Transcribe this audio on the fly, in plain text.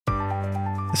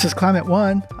This is Climate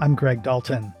One. I'm Greg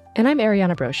Dalton. And I'm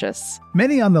Ariana Brocious.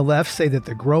 Many on the left say that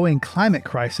the growing climate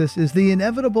crisis is the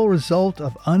inevitable result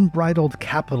of unbridled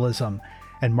capitalism.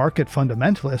 And market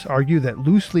fundamentalists argue that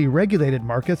loosely regulated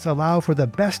markets allow for the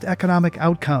best economic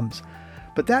outcomes.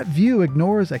 But that view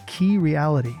ignores a key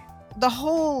reality. The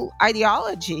whole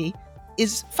ideology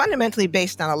is fundamentally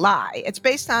based on a lie. It's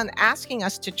based on asking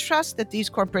us to trust that these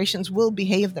corporations will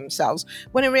behave themselves,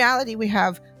 when in reality we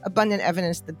have abundant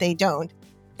evidence that they don't.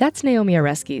 That's Naomi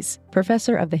Oreskes,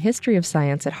 professor of the history of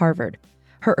science at Harvard.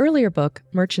 Her earlier book,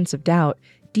 Merchants of Doubt,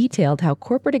 detailed how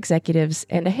corporate executives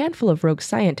and a handful of rogue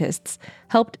scientists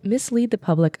helped mislead the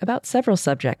public about several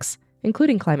subjects,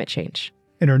 including climate change.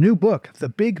 In her new book, The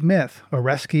Big Myth,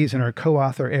 Oreskes and her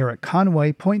co-author Eric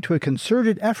Conway point to a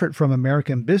concerted effort from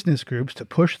American business groups to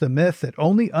push the myth that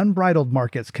only unbridled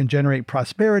markets can generate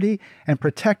prosperity and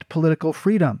protect political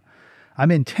freedom. I'm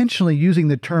intentionally using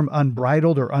the term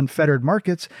unbridled or unfettered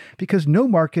markets because no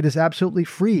market is absolutely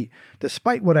free,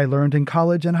 despite what I learned in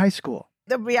college and high school.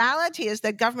 The reality is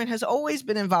that government has always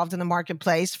been involved in the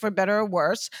marketplace, for better or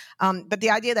worse. But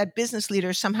the idea that business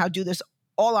leaders somehow do this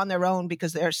all on their own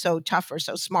because they're so tough or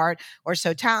so smart or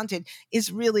so talented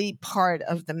is really part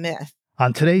of the myth.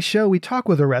 On today's show, we talk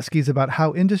with Oreskes about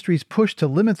how industry's push to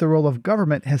limit the role of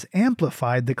government has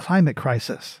amplified the climate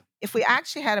crisis. If we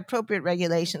actually had appropriate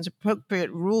regulations, appropriate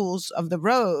rules of the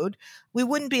road, we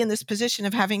wouldn't be in this position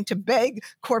of having to beg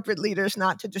corporate leaders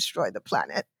not to destroy the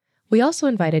planet. We also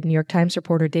invited New York Times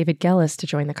reporter David Gellis to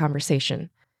join the conversation.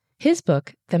 His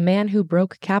book, The Man Who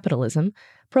Broke Capitalism,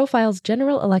 profiles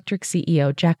General Electric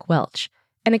CEO Jack Welch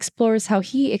and explores how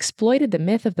he exploited the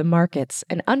myth of the markets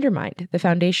and undermined the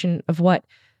foundation of what,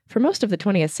 for most of the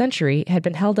 20th century, had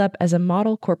been held up as a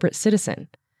model corporate citizen.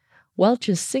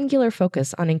 Welch's singular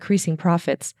focus on increasing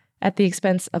profits at the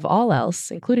expense of all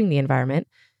else, including the environment,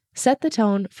 set the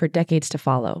tone for decades to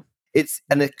follow. It's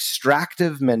an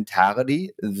extractive mentality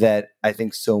that I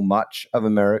think so much of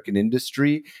American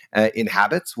industry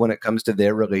inhabits when it comes to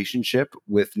their relationship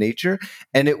with nature.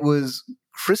 And it was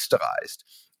crystallized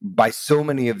by so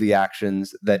many of the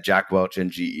actions that Jack Welch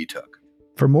and GE took.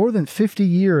 For more than 50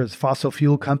 years, fossil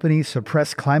fuel companies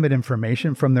suppressed climate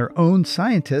information from their own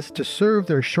scientists to serve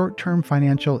their short-term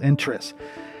financial interests.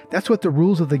 That's what the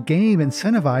rules of the game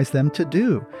incentivize them to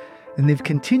do. And they've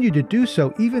continued to do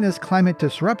so even as climate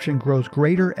disruption grows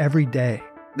greater every day.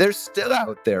 They're still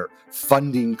out there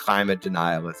funding climate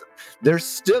denialism. They're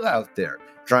still out there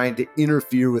trying to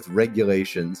interfere with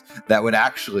regulations that would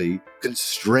actually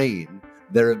constrain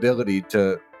their ability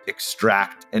to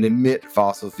extract and emit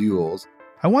fossil fuels.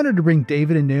 I wanted to bring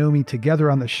David and Naomi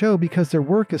together on the show because their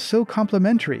work is so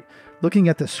complementary, looking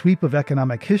at the sweep of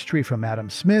economic history from Adam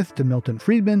Smith to Milton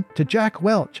Friedman to Jack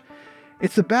Welch.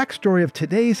 It's the backstory of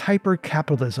today's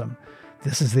hyper-capitalism.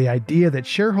 This is the idea that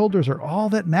shareholders are all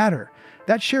that matter.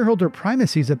 That shareholder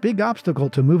primacy is a big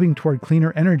obstacle to moving toward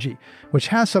cleaner energy, which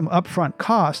has some upfront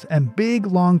costs and big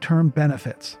long-term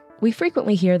benefits. We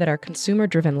frequently hear that our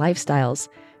consumer-driven lifestyles,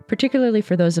 particularly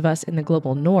for those of us in the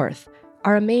global north,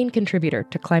 are a main contributor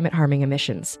to climate-harming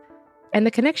emissions. And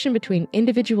the connection between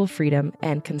individual freedom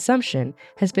and consumption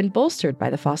has been bolstered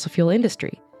by the fossil fuel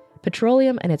industry.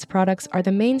 Petroleum and its products are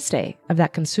the mainstay of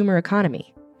that consumer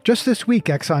economy. Just this week,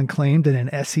 Exxon claimed in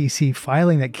an SEC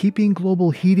filing that keeping global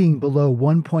heating below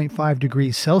 1.5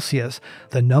 degrees Celsius,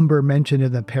 the number mentioned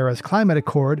in the Paris Climate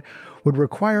Accord, would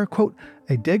require, quote,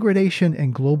 a degradation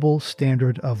in global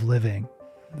standard of living.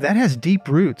 That has deep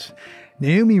roots.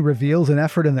 Naomi reveals an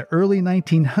effort in the early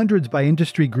 1900s by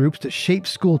industry groups to shape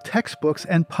school textbooks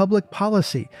and public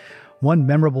policy. One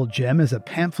memorable gem is a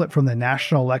pamphlet from the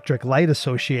National Electric Light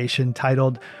Association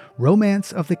titled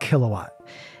Romance of the Kilowatt.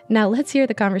 Now let's hear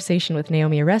the conversation with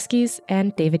Naomi Oreskes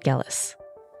and David Gellis.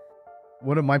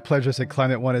 One of my pleasures at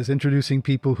Climate One is introducing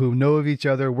people who know of each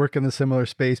other, work in the similar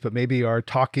space, but maybe are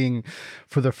talking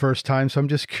for the first time. So I'm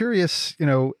just curious,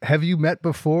 have you met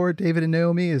before, David and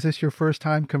Naomi? Is this your first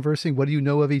time conversing? What do you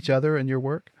know of each other and your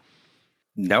work?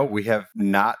 No, we have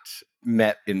not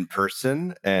met in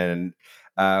person, and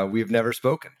we've never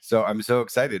spoken. So I'm so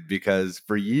excited because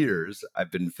for years I've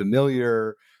been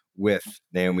familiar with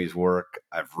Naomi's work.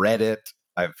 I've read it.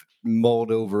 I've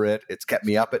mulled over it. It's kept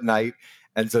me up at night.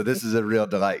 And so this is a real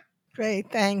delight.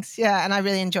 Great, thanks. Yeah, and I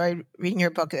really enjoyed reading your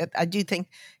book. I do think,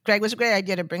 Greg, was a great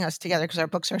idea to bring us together because our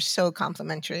books are so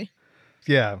complementary.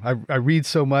 Yeah, I read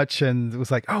so much and it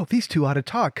was like, oh, these two ought to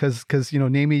talk because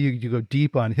Naomi, you go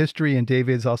deep on history, and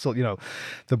David's also,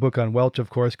 the book on Welch, of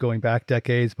course, going back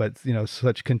decades, but,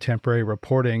 such contemporary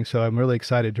reporting. So I'm really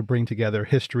excited to bring together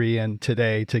history and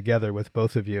today together with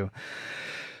both of you.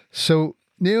 So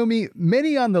Naomi,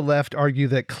 many on the left argue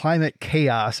that climate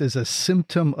chaos is a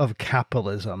symptom of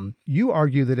capitalism. You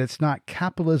argue that it's not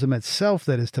capitalism itself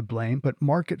that is to blame, but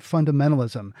market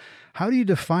fundamentalism. How do you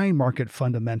define market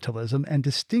fundamentalism and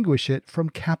distinguish it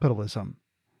from capitalism?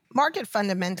 Market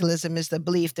fundamentalism is the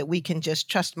belief that we can just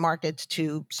trust markets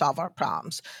to solve our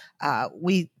problems.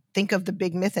 We think of the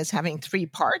big myth as having three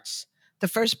parts. The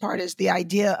first part is the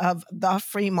idea of the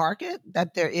free market,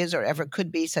 that there is or ever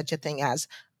could be such a thing as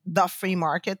the free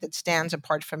market that stands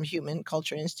apart from human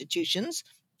culture institutions.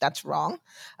 That's wrong.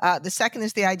 The second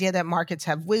is the idea that markets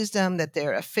have wisdom, that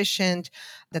they're efficient,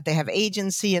 that they have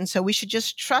agency. And so we should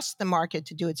just trust the market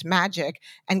to do its magic,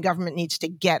 and government needs to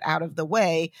get out of the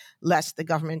way lest the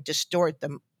government distort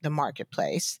the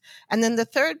marketplace. And then the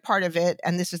third part of it,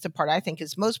 and this is the part I think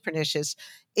is most pernicious,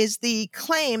 is the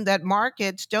claim that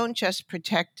markets they don't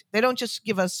just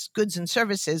give us goods and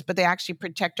services, but they actually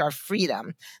protect our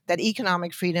freedom, that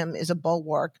economic freedom is a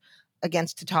bulwark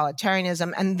against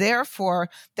totalitarianism, and therefore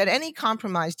that any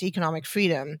compromised economic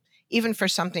freedom, even for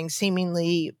something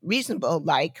seemingly reasonable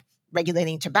like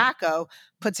regulating tobacco,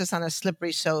 puts us on a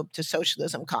slippery slope to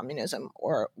socialism, communism,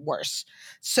 or worse.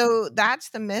 So that's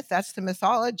the myth, that's the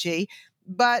mythology.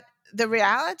 But the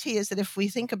reality is that if we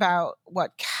think about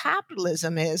what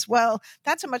capitalism is, well,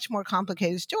 that's a much more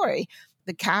complicated story.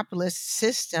 The capitalist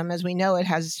system, as we know it,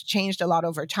 has changed a lot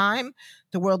over time.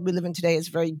 The world we live in today is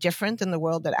very different than the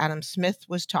world that Adam Smith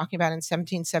was talking about in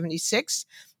 1776.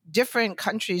 Different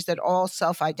countries that all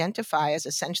self-identify as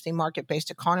essentially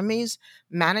market-based economies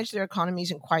manage their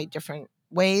economies in quite different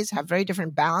ways, have very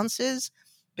different balances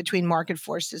between market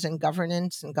forces and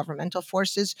governance and governmental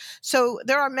forces. So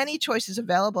there are many choices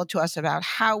available to us about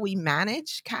how we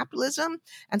manage capitalism.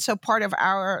 And so the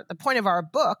point of our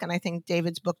book, and I think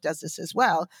David's book does this as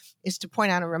well, is to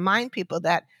point out and remind people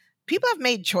that people have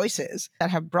made choices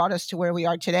that have brought us to where we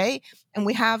are today, and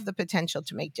we have the potential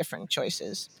to make different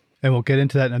choices. And we'll get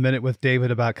into that in a minute with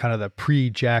David about kind of the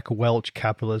pre-Jack Welch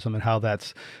capitalism and how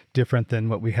that's different than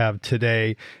what we have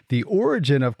today. The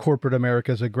origin of corporate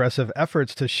America's aggressive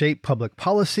efforts to shape public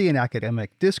policy and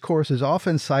academic discourse is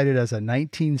often cited as a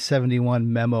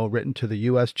 1971 memo written to the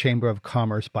U.S. Chamber of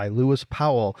Commerce by Lewis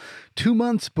Powell 2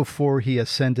 months before he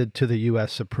ascended to the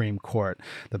U.S. Supreme Court.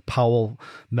 The Powell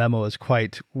memo is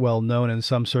quite well known in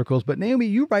some circles, but Naomi,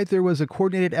 you write there was a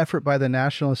coordinated effort by the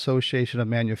National Association of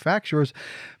Manufacturers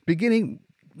beginning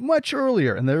much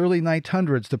earlier in the early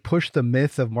 1900s to push the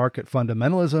myth of market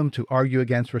fundamentalism, to argue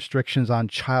against restrictions on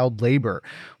child labor.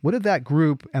 What did that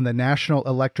group and the National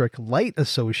Electric Light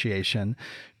Association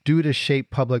do to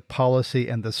shape public policy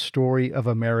and the story of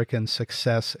American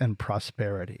success and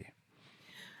prosperity?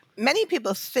 Many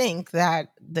people think that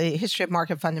the history of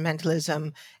market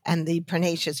fundamentalism and the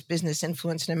pernicious business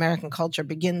influence in American culture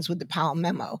begins with the Powell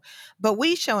memo. But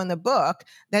we show in the book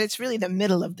that it's really the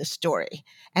middle of the story.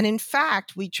 And in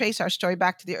fact, we trace our story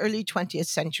back to the early 20th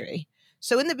century.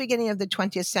 So in the beginning of the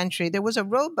 20th century, there was a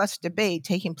robust debate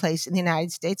taking place in the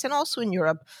United States and also in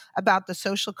Europe about the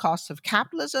social costs of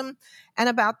capitalism and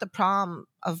about the problem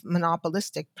of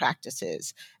monopolistic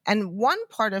practices. And one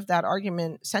part of that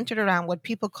argument centered around what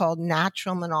people called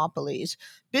natural monopolies,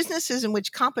 businesses in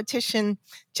which competition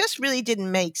just really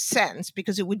didn't make sense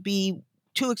because it would be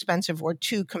too expensive or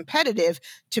too competitive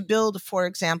to build, for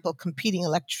example, competing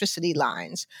electricity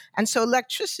lines. And so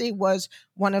electricity was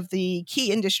one of the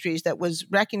key industries that was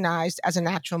recognized as a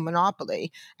natural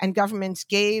monopoly. And governments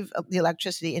gave the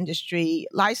electricity industry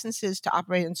licenses to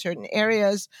operate in certain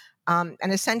areas and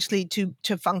essentially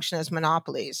to function as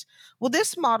monopolies. Well,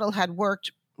 this model had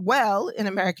worked well in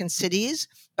American cities.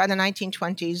 By the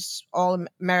 1920s,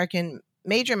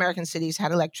 major American cities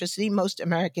had electricity. Most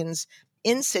Americans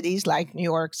in cities like New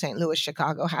York, St. Louis,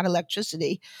 Chicago had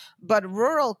electricity, but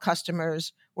rural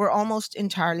customers were almost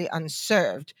entirely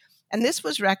unserved. And this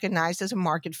was recognized as a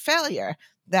market failure,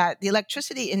 that the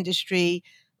electricity industry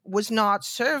was not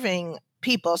serving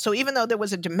people. So even though there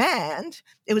was a demand,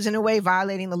 it was in a way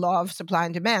violating the law of supply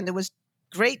and demand. There was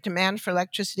great demand for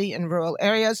electricity in rural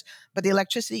areas, but the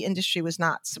electricity industry was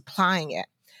not supplying it.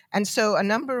 And so a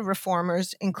number of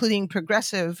reformers, including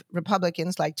progressive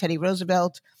Republicans like Teddy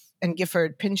Roosevelt and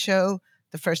Gifford Pinchot,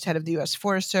 the first head of the U.S.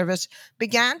 Forest Service,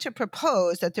 began to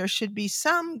propose that there should be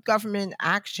some government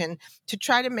action to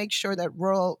try to make sure that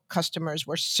rural customers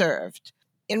were served.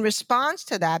 In response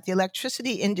to that, the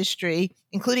electricity industry,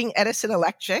 including Edison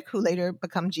Electric, who later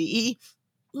became GE,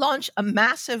 launched a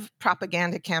massive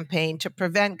propaganda campaign to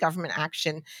prevent government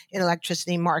action in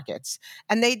electricity markets.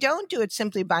 And they don't do it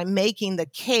simply by making the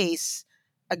case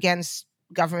against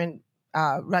government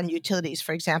run utilities,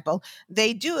 for example,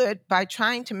 they do it by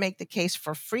trying to make the case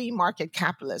for free market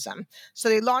capitalism. So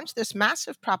they launched this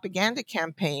massive propaganda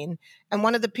campaign. And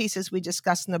one of the pieces we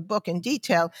discuss in the book in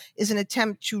detail is an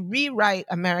attempt to rewrite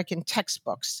American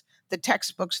textbooks, the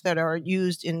textbooks that are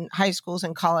used in high schools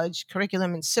and college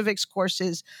curriculum, in civics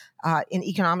courses, in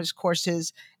economics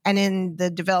courses, and in the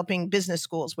developing business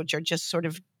schools, which are just sort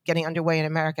of getting underway in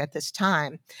America at this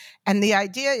time. And the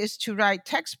idea is to write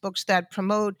textbooks that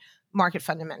promote market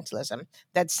fundamentalism,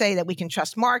 that say that we can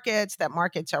trust markets, that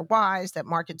markets are wise, that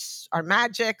markets are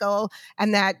magical,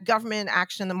 and that government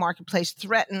action in the marketplace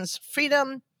threatens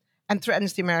freedom and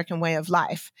threatens the American way of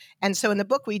life. And so in the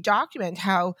book, we document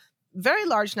how very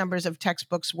large numbers of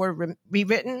textbooks were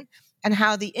rewritten and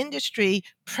how the industry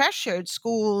pressured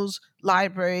schools,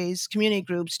 libraries, community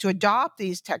groups to adopt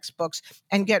these textbooks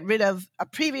and get rid of a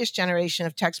previous generation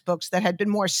of textbooks that had been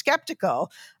more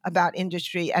skeptical about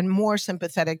industry and more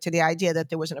sympathetic to the idea that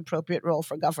there was an appropriate role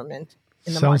for government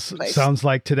in the marketplace. Sounds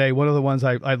like today. One of the ones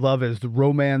I love is The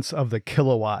Romance of the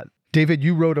Kilowatt. David,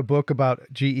 you wrote a book about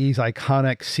GE's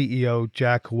iconic CEO,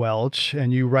 Jack Welch,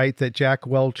 and you write that Jack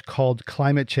Welch called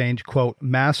climate change, quote,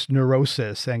 mass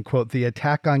neurosis, and, quote, the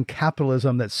attack on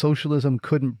capitalism that socialism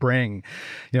couldn't bring.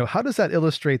 How does that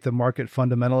illustrate the market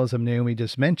fundamentalism Naomi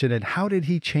just mentioned, and how did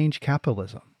he change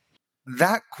capitalism?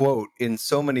 That quote, in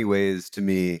so many ways, to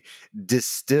me,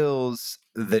 distills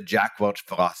the Jack Welch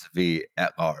philosophy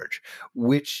at large,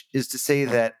 which is to say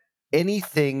that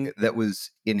anything that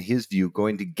was, in his view,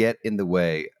 going to get in the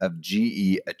way of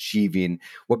GE achieving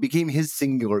what became his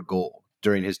singular goal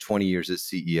during his 20 years as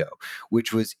CEO,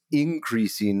 which was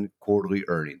increasing quarterly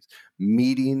earnings,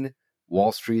 meeting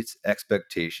Wall Street's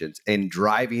expectations, and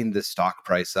driving the stock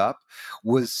price up,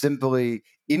 was simply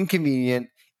inconvenient,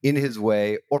 in his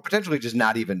way, or potentially just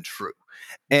not even true.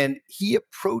 And he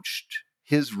approached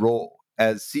his role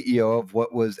as CEO of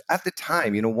what was at the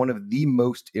time, one of the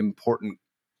most important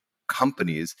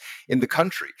companies in the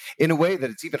country in a way that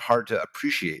it's even hard to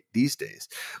appreciate these days,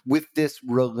 with this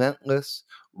relentless,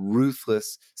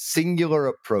 ruthless, singular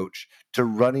approach to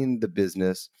running the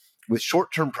business with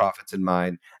short-term profits in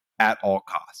mind at all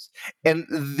costs. And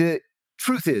the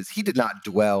truth is, he did not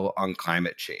dwell on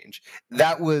climate change.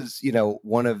 That was,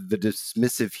 one of the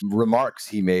dismissive remarks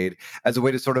he made as a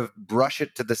way to sort of brush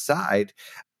it to the side,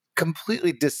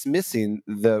 completely dismissing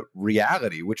the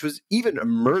reality, which was even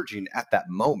emerging at that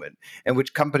moment, and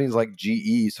which companies like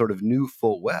GE sort of knew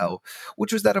full well,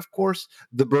 which was that, of course,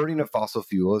 the burning of fossil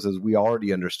fuels, as we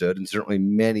already understood, and certainly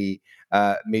many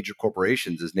major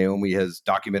corporations, as Naomi has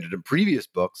documented in previous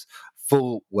books,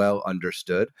 full well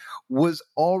understood, was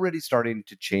already starting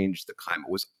to change the climate,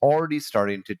 was already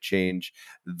starting to change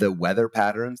the weather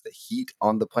patterns, the heat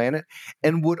on the planet,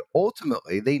 and would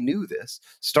ultimately, they knew this,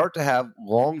 start to have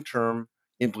long-term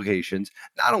implications,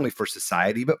 not only for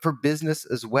society, but for business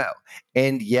as well.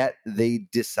 And yet they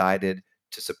decided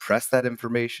to suppress that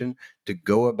information, to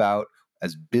go about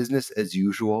as business as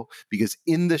usual, because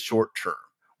in the short term,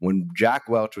 when Jack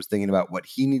Welch was thinking about what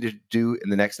he needed to do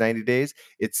in the next 90 days,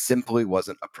 it simply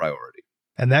wasn't a priority.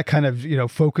 And that kind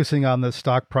of, focusing on the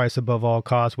stock price above all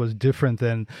costs was different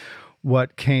than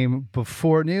what came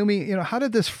before. Naomi, how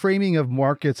did this framing of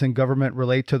markets and government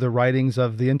relate to the writings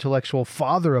of the intellectual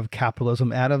father of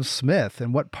capitalism, Adam Smith?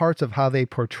 And what parts of how they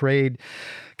portrayed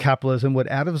capitalism would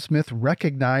Adam Smith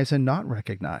recognize and not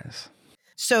recognize?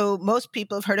 So most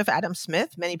people have heard of Adam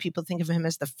Smith. Many people think of him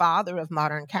as the father of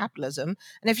modern capitalism.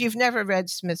 And if you've never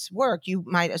read Smith's work, you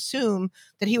might assume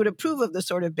that he would approve of the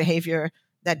sort of behavior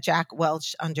that Jack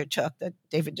Welch undertook, that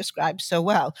David described so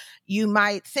well. You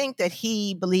might think that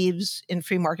he believes in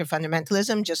free market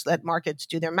fundamentalism, just let markets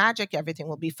do their magic, everything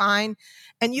will be fine.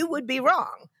 And you would be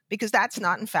wrong, because that's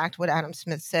not, in fact, what Adam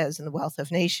Smith says in The Wealth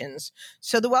of Nations.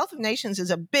 So The Wealth of Nations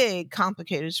is a big,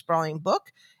 complicated, sprawling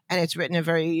book, and it's written in a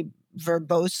very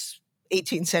verbose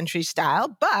 18th century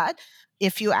style. But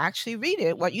if you actually read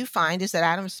it, what you find is that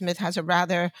Adam Smith has a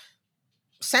rather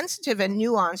sensitive and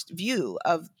nuanced view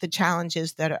of the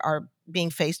challenges that are being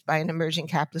faced by an emerging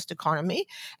capitalist economy.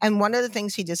 And one of the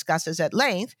things he discusses at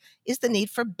length is the need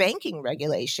for banking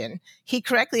regulation. He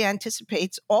correctly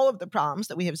anticipates all of the problems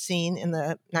that we have seen in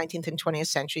the 19th and 20th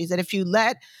centuries, that if you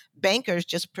let bankers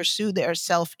just pursue their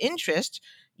self-interest,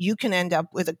 you can end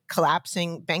up with a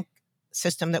collapsing bank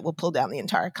system that will pull down the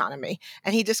entire economy.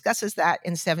 And he discusses that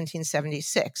in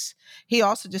 1776. He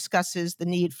also discusses the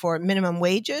need for minimum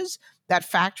wages, that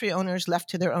factory owners left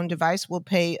to their own device will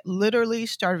pay literally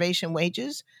starvation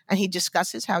wages. And he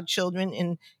discusses how children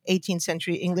in 18th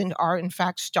century England are in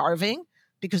fact starving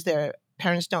because their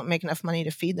parents don't make enough money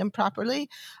to feed them properly.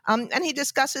 And he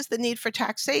discusses the need for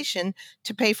taxation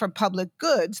to pay for public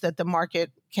goods that the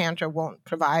market can't or won't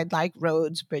provide, like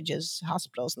roads, bridges,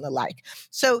 hospitals, and the like.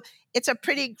 So it's a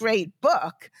pretty great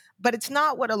book, but it's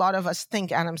not what a lot of us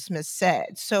think Adam Smith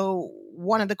said. So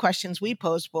one of the questions we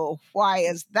posed, well, why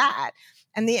is that?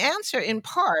 And the answer, in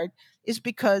part, is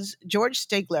because George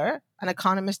Stigler, an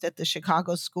economist at the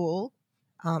Chicago School,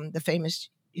 the famous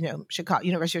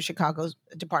University of Chicago's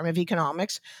Department of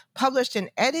Economics, published an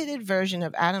edited version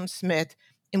of Adam Smith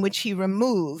in which he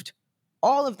removed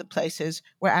all of the places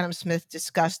where Adam Smith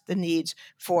discussed the needs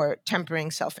for tempering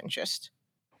self-interest.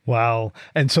 Wow.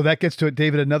 And so that gets to it,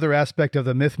 David. Another aspect of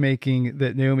the myth making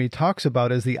that Naomi talks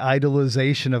about is the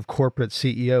idolization of corporate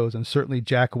CEOs. And certainly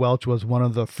Jack Welch was one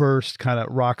of the first kind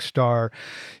of rock star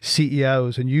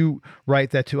CEOs. And you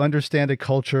write that to understand a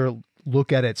culture,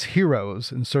 look at its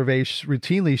heroes, and surveys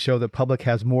routinely show the public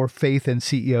has more faith in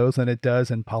CEOs than it does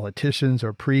in politicians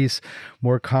or priests,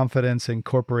 more confidence in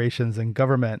corporations and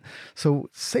government. So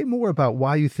say more about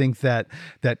why you think that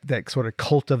sort of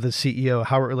cult of the CEO,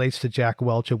 how it relates to Jack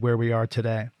Welch and where we are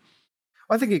today.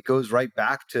 I think it goes right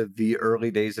back to the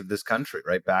early days of this country,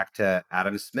 right back to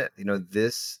Adam Smith.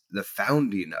 The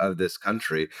founding of this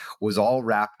country was all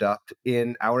wrapped up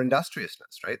in our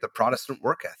industriousness, right? The Protestant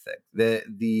work ethic,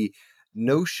 the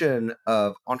notion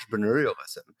of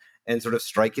entrepreneurialism and sort of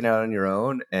striking out on your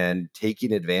own and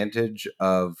taking advantage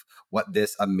of what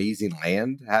this amazing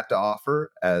land had to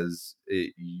offer as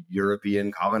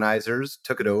European colonizers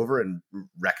took it over and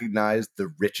recognized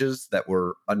the riches that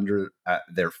were under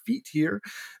their feet here.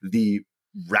 The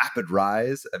rapid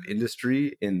rise of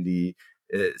industry in the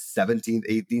 17th,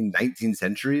 18th, 19th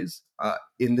centuries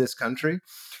in this country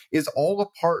is all a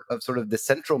part of sort of the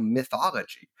central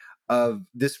mythology of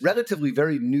this relatively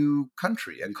very new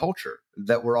country and culture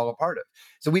that we're all a part of.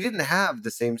 So we didn't have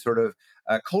the same sort of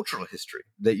cultural history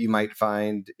that you might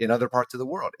find in other parts of the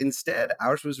world. Instead,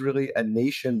 ours was really a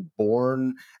nation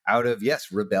born out of,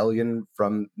 yes, rebellion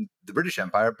from the British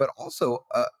Empire, but also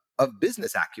of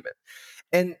business acumen.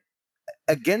 And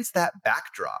against that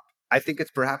backdrop, I think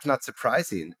it's perhaps not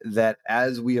surprising that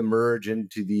as we emerge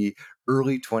into the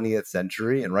early 20th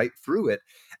century and right through it,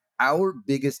 our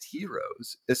biggest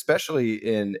heroes, especially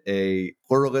in a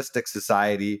pluralistic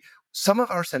society, some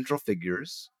of our central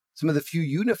figures, some of the few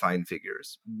unifying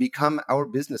figures, become our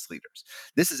business leaders.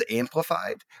 This is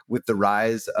amplified with the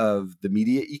rise of the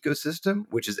media ecosystem,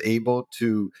 which is able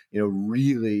to,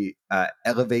 really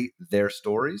elevate their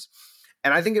stories.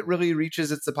 And I think it really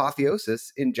reaches its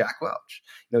apotheosis in Jack Welch.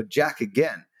 Jack,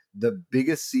 again, the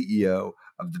biggest CEO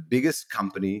of the biggest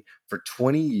company for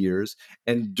 20 years.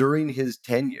 And during his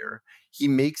tenure, he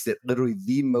makes it literally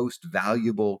the most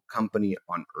valuable company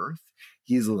on earth.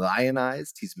 He's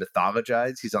lionized, he's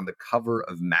mythologized, he's on the cover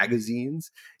of magazines.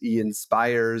 He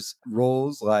inspires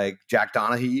roles like Jack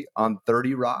Donaghy on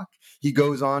 30 Rock. He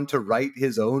goes on to write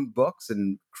his own books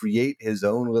and create his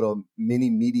own little mini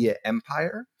media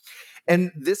empire.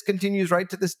 And this continues right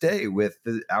to this day with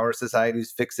our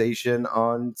society's fixation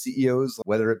on CEOs,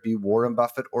 whether it be Warren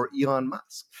Buffett or Elon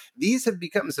Musk. These have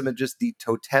become some of just the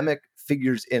totemic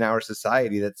figures in our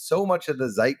society that so much of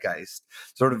the zeitgeist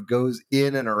sort of goes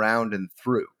in and around and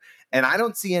through. And I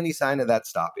don't see any sign of that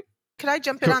stopping. Could I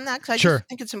jump in on that? Because I Sure. just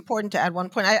think it's important to add one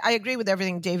point. I agree with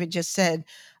everything David just said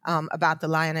about the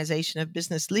lionization of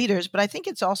business leaders, but I think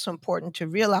it's also important to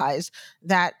realize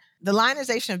that the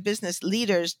lionization of business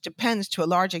leaders depends to a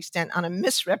large extent on a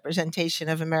misrepresentation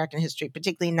of American history,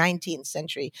 particularly 19th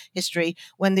century history,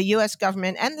 when the U.S.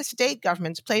 government and the state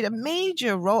governments played a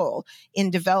major role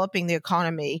in developing the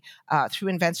economy through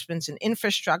investments in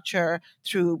infrastructure,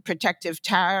 through protective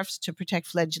tariffs to protect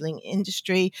fledgling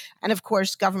industry. And of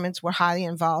course, governments were highly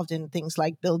involved in things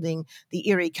like building the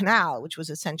Erie Canal, which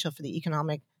was essential for the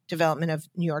economic development of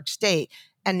New York State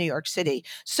and New York City.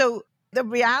 So the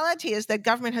reality is that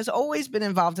government has always been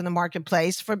involved in the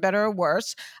marketplace, for better or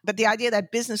worse. But the idea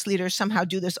that business leaders somehow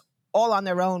do this all on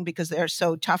their own because they're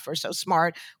so tough or so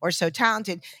smart or so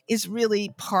talented is really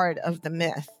part of the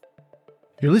myth.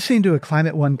 You're listening to a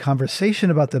Climate One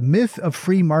conversation about the myth of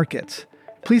free markets.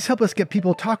 Please help us get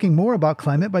people talking more about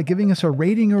climate by giving us a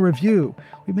rating or review.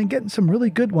 We've been getting some really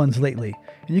good ones lately,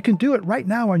 and you can do it right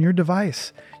now on your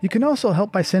device. You can also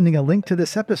help by sending a link to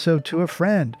this episode to a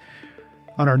friend.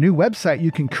 On our new website, you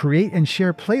can create and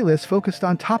share playlists focused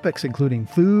on topics including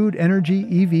food, energy,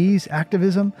 EVs,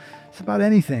 activism. It's about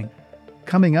anything.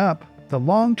 Coming up, the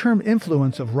long-term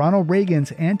influence of Ronald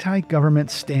Reagan's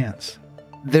anti-government stance.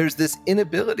 There's this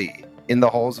inability in the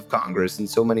halls of Congress, in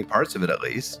so many parts of it at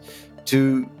least,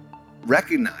 to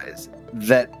recognize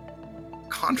that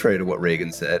contrary to what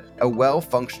Reagan said, a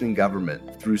well-functioning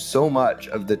government through so much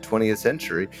of the 20th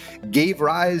century gave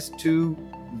rise to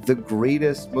the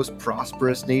greatest, most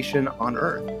prosperous nation on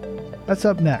earth. That's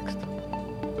up next.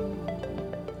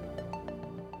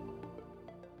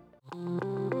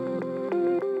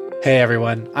 Hey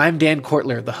everyone, I'm Dan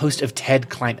Kortler, the host of TED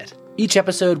Climate. Each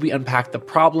episode, we unpack the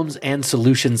problems and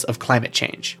solutions of climate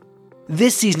change.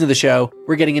 This season of the show,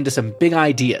 we're getting into some big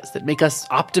ideas that make us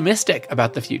optimistic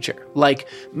about the future, like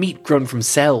meat grown from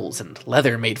cells and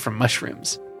leather made from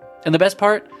mushrooms. And the best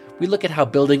part, we look at how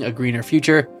building a greener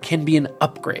future can be an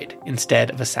upgrade instead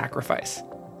of a sacrifice.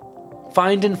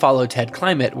 Find and follow TED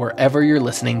Climate wherever you're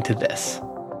listening to this.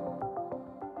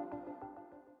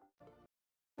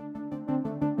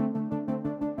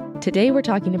 Today we're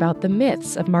talking about the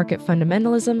myths of market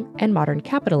fundamentalism and modern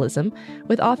capitalism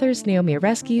with authors Naomi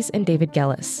Oreskes and David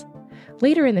Gellis.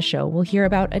 Later in the show, we'll hear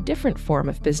about a different form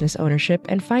of business ownership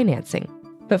and financing.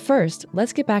 But first,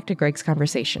 let's get back to Greg's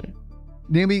conversation.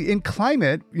 Naomi, in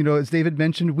climate, as David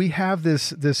mentioned, we have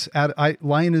this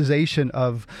lionization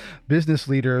of business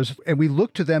leaders, and we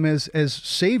look to them as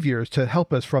saviors to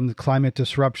help us from the climate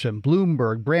disruption.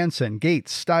 Bloomberg, Branson,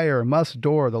 Gates, Steyer, Musk,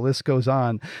 Doerr, the list goes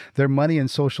on. Their money and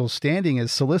social standing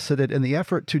is solicited in the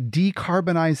effort to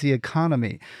decarbonize the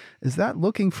economy. Is that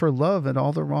looking for love in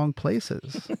all the wrong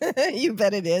places? You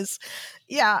bet it is.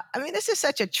 Yeah, I mean, this is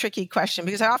such a tricky question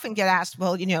because I often get asked,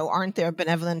 well, aren't there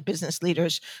benevolent business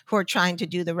leaders who are trying to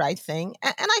do the right thing?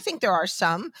 And I think there are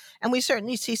some, and we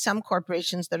certainly see some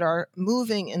corporations that are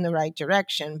moving in the right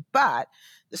direction, but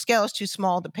the scale is too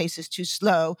small, the pace is too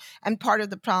slow. And part of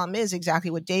the problem is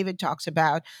exactly what David talks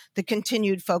about, the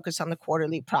continued focus on the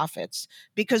quarterly profits.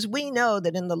 Because we know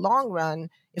that in the long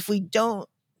run, if we don't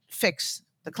fix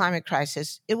the climate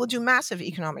crisis, it will do massive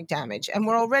economic damage. And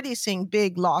we're already seeing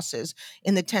big losses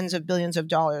in the tens of billions of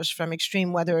dollars from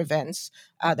extreme weather events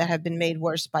that have been made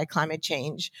worse by climate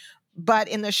change. But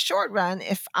in the short run,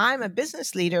 if I'm a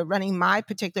business leader running my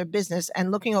particular business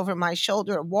and looking over my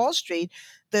shoulder at Wall Street,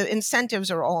 the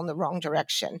incentives are all in the wrong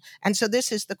direction. And so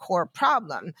this is the core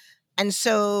problem. And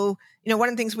so, one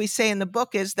of the things we say in the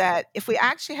book is that if we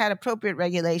actually had appropriate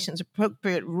regulations,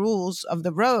 appropriate rules of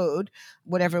the road,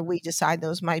 whatever we decide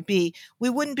those might be, we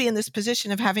wouldn't be in this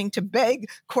position of having to beg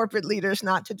corporate leaders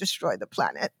not to destroy the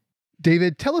planet.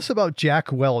 David, tell us about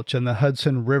Jack Welch and the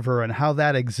Hudson River and how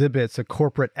that exhibits a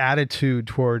corporate attitude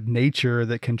toward nature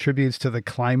that contributes to the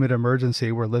climate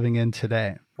emergency we're living in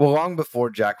today. Well, long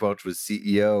before Jack Welch was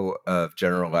CEO of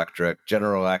General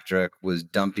Electric was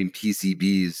dumping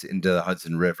PCBs into the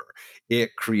Hudson River.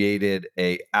 It created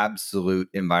an absolute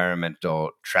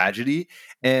environmental tragedy.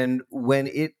 And when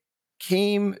it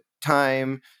came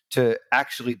time to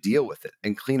actually deal with it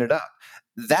and clean it up,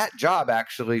 that job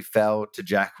actually fell to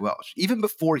Jack Welch. Even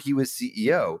before he was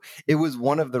CEO, it was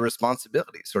one of the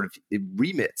responsibilities, sort of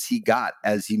remits he got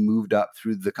as he moved up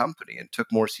through the company and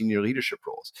took more senior leadership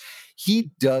roles.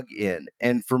 He dug in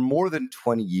and for more than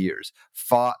 20 years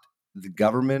fought the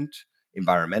government,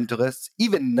 environmentalists,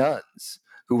 even nuns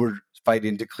who were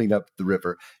fighting to clean up the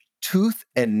river, tooth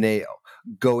and nail,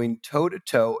 going toe to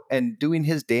toe and doing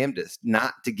his damnedest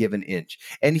not to give an inch.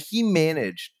 And he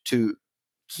managed to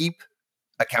keep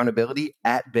accountability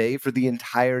at bay for the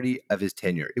entirety of his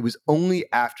tenure. It was only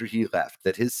after he left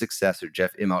that his successor,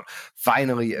 Jeff Immelt,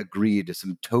 finally agreed to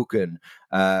some token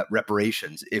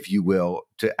reparations, if you will,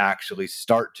 to actually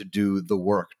start to do the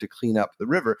work to clean up the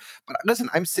river. But listen,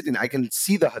 I can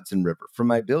see the Hudson River from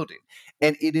my building,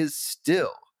 and it is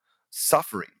still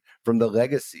suffering from the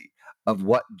legacy of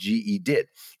what GE did.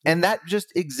 And that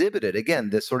just exhibited, again,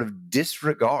 this sort of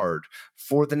disregard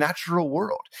for the natural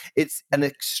world. It's an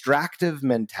extractive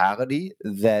mentality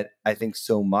that I think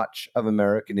so much of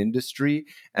American industry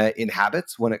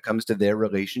inhabits when it comes to their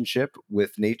relationship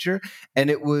with nature.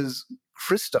 And it was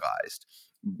crystallized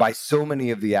by so many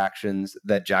of the actions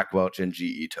that Jack Welch and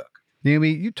GE took. Naomi,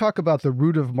 you talk about the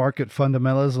root of market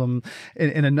fundamentalism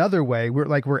in another way.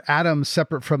 We're atoms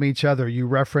separate from each other. You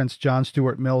reference John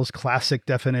Stuart Mill's classic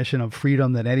definition of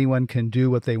freedom, that anyone can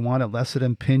do what they want unless it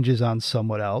impinges on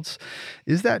someone else.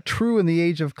 Is that true in the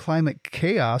age of climate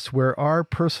chaos, where our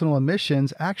personal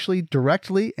emissions actually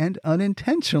directly and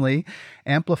unintentionally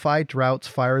amplify droughts,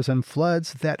 fires, and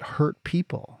floods that hurt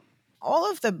people?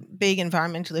 All of the big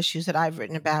environmental issues that I've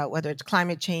written about, whether it's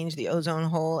climate change, the ozone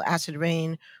hole, acid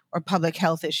rain, or public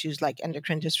health issues like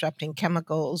endocrine disrupting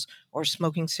chemicals or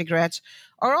smoking cigarettes,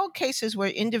 are all cases where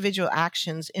individual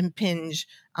actions impinge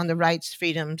on the rights,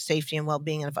 freedom, safety, and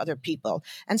well-being of other people.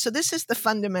 And so this is the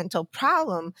fundamental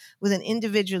problem with an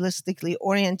individualistically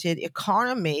oriented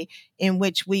economy in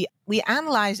which we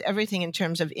analyze everything in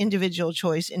terms of individual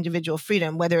choice, individual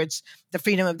freedom, whether it's the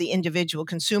freedom of the individual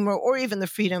consumer or even the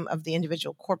freedom of the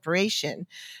individual corporation.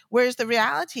 Whereas the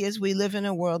reality is we live in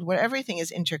a world where everything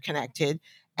is interconnected.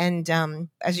 And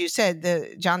as you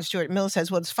said, John Stuart Mill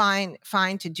says, well, it's fine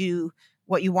to do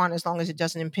what you want as long as it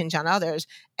doesn't impinge on others.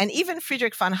 And even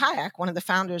Friedrich von Hayek, one of the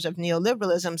founders of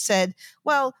neoliberalism, said,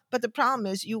 well, but the problem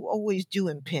is you always do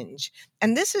impinge.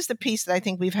 And this is the piece that I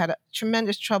think we've had a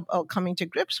tremendous trouble coming to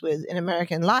grips with in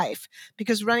American life,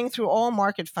 because running through all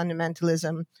market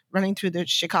fundamentalism, running through the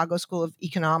Chicago School of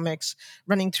Economics,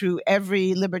 running through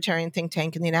every libertarian think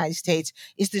tank in the United States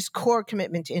is this core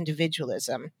commitment to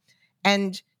individualism.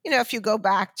 And, if you go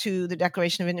back to the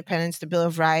Declaration of Independence, the Bill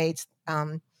of Rights,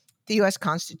 the U.S.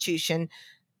 Constitution,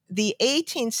 the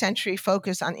 18th century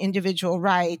focus on individual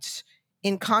rights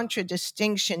in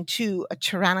contradistinction to a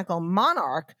tyrannical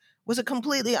monarch was a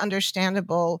completely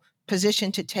understandable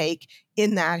position to take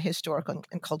in that historical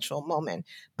and cultural moment.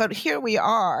 But here we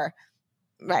are,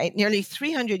 right, nearly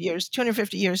 300 years,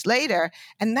 250 years later,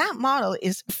 and that model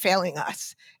is failing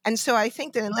us. And so I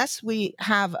think that unless we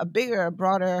have a bigger,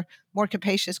 broader, more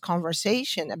capacious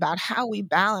conversation about how we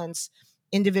balance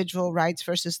individual rights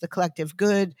versus the collective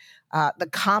good, the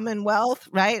commonwealth,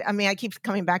 right? I mean, I keep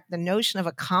coming back to the notion of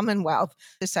a commonwealth,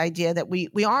 this idea that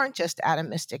we aren't just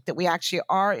atomistic, that we actually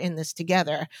are in this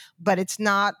together, but it's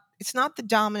not the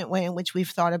dominant way in which we've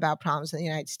thought about problems in the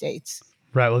United States.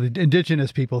 Right. Well, the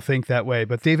indigenous people think that way.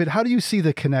 But David, how do you see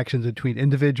the connections between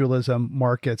individualism,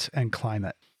 markets, and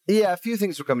climate? Yeah, a few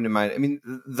things are coming to mind. I mean,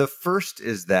 the first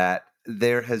is that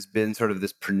there has been sort of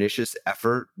this pernicious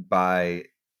effort by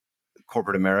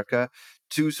corporate America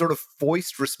to sort of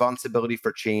foist responsibility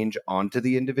for change onto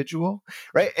the individual,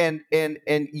 right? And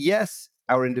yes,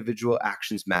 our individual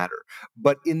actions matter,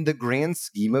 but in the grand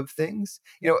scheme of things,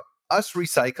 us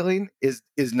recycling is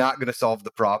not going to solve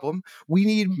the problem. We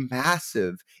need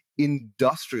massive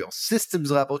industrial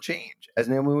systems level change, as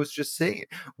Naomi was just saying.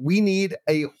 We need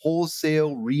a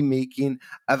wholesale remaking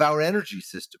of our energy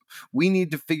system. We need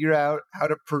to figure out how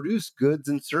to produce goods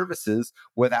and services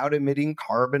without emitting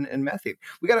carbon and methane.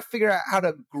 We got to figure out how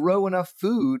to grow enough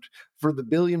food for the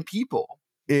billion people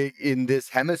in this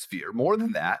hemisphere, more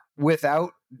than that,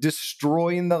 without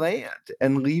destroying the land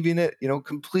and leaving it,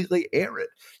 completely arid.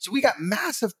 So we got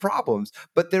massive problems,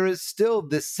 but there is still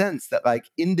this sense that like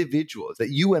individuals,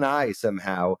 that you and I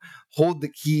somehow hold the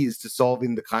keys to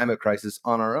solving the climate crisis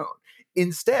on our own.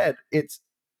 Instead, it's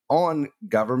on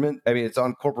government. I mean, it's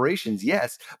on corporations,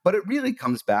 yes, but it really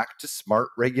comes back to smart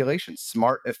regulations,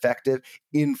 smart, effective,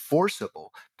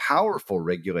 enforceable, powerful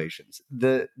regulations,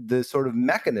 the sort of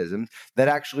mechanisms that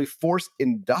actually force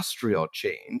industrial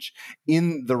change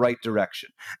in the right direction.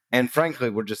 And frankly,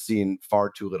 we're just seeing far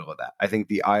too little of that. I think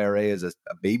the IRA is a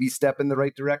baby step in the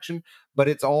right direction, but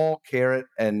it's all carrot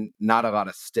and not a lot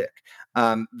of stick.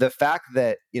 The fact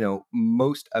that,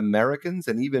 most Americans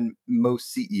and even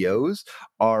most CEOs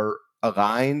are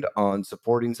aligned on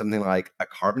supporting something like a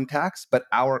carbon tax, but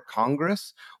our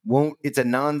Congress won't, it's a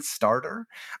non-starter.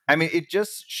 I mean, it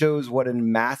just shows what a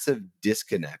massive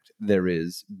disconnect there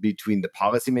is between the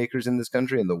policymakers in this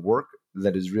country and the work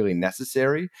that is really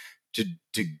necessary to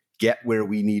get where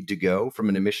we need to go from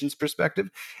an emissions perspective,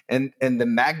 and the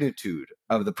magnitude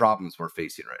of the problems we're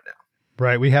facing right now.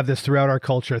 Right. We have this throughout our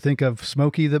culture. Think of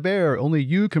Smokey the Bear. Only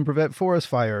you can prevent forest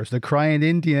fires. The Crying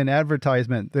Indian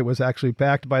advertisement that was actually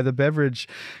backed by the beverage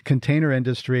container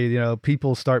industry.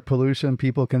 People start pollution,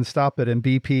 people can stop it. And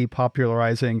BP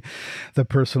popularizing the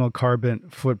personal carbon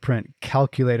footprint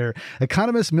calculator.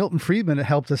 Economist Milton Friedman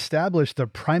helped establish the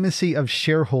primacy of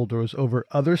shareholders over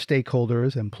other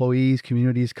stakeholders, employees,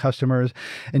 communities, customers.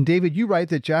 And David, you write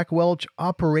that Jack Welch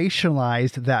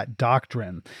operationalized that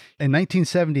doctrine. In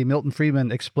 1970, Milton Friedman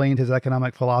explained his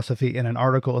economic philosophy in an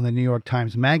article in the New York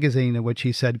Times Magazine in which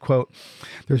he said, quote,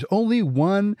 "There's only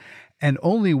one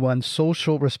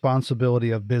social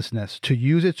responsibility of business: to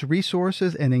use its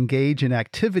resources and engage in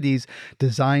activities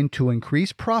designed to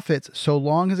increase profits so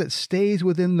long as it stays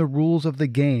within the rules of the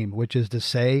game, which is to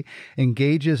say,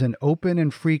 engages in open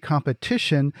and free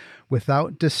competition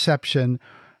without deception,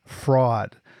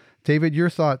 fraud." David, your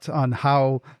thoughts on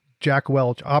how Jack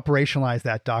Welch operationalized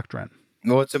that doctrine?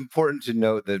 Well, it's important to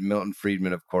note that Milton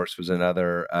Friedman, of course, was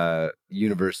another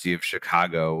University of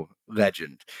Chicago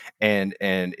legend, and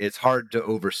it's hard to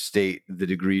overstate the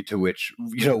degree to which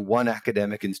one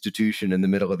academic institution in the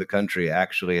middle of the country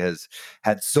actually has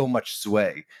had so much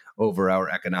sway over our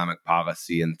economic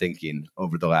policy and thinking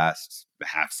over the last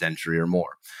half century or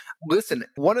more. Listen,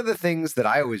 one of the things that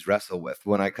I always wrestle with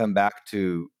when I come back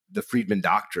to the Friedman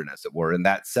Doctrine, as it were, in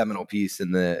that seminal piece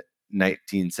in the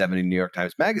 1970 New York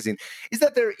Times Magazine, is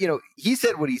that he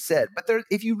said what he said, but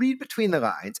if you read between the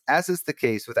lines, as is the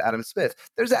case with Adam Smith,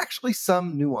 there's actually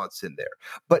some nuance in there.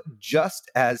 But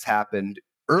just as happened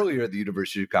earlier at the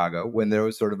University of Chicago, when there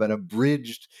was sort of an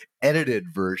abridged, edited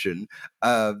version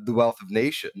of The Wealth of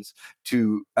Nations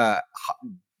to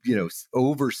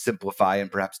oversimplify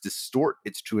and perhaps distort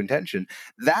its true intention.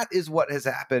 That is what has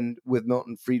happened with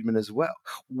Milton Friedman as well.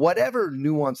 Whatever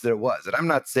nuance there was, and I'm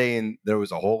not saying there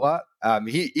was a whole lot.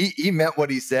 He meant what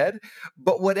he said,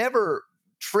 but whatever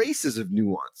traces of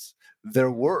nuance there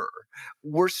were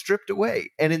stripped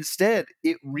away. And instead,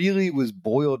 it really was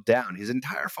boiled down. His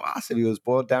entire philosophy was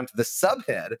boiled down to the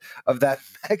subhead of that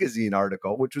magazine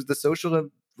article, which was the social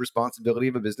responsibility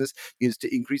of a business is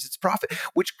to increase its profit,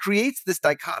 which creates this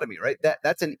dichotomy, right?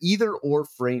 That's an either or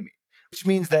framing, which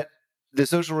means that the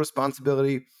social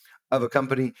responsibility of a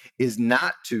company is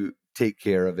not to take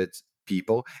care of its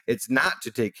people. It's not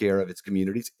to take care of its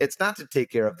communities. It's not to take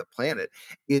care of the planet.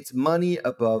 It's money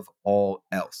above all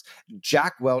else.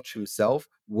 Jack Welch himself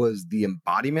was the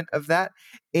embodiment of that.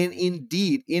 And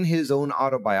indeed, in his own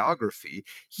autobiography,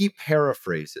 he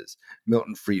paraphrases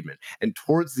Milton Friedman. And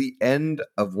towards the end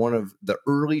of one of the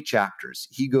early chapters,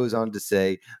 he goes on to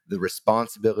say, the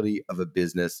responsibility of a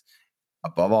business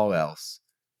above all else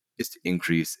is to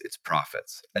increase its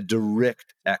profits. A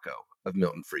direct echo of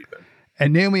Milton Friedman.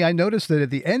 And Naomi, I noticed that at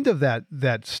the end of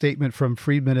that statement from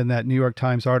Friedman in that New York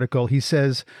Times article, he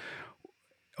says,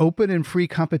 open and free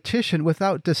competition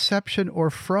without deception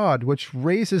or fraud, which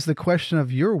raises the question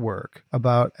of your work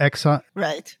about Exxon.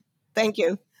 Right. Thank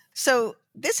you. So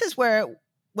this is where,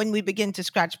 when we begin to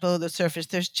scratch below the surface,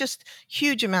 there's just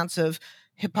huge amounts of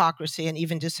hypocrisy and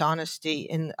even dishonesty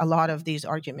in a lot of these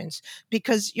arguments.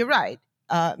 Because you're right.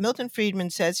 Milton Friedman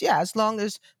says, as long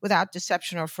as without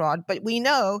deception or fraud. But we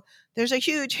know there's a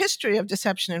huge history of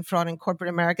deception and fraud in corporate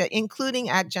America, including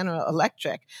at General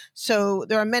Electric. So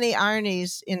there are many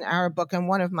ironies in our book. And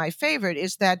one of my favorite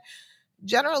is that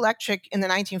General Electric in the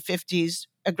 1950s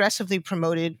aggressively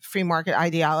promoted free market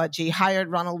ideology, hired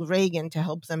Ronald Reagan to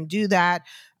help them do that,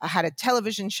 had a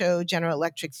television show, General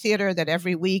Electric Theater, that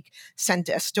every week sent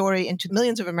a story into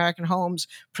millions of American homes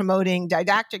promoting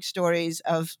didactic stories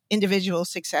of individual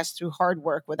success through hard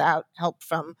work without help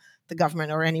from the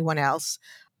government or anyone else.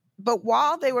 But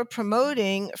while they were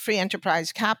promoting free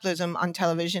enterprise capitalism on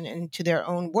television and to their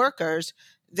own workers,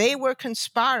 they were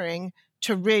conspiring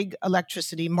to rig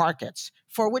electricity markets,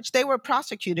 for which they were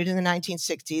prosecuted in the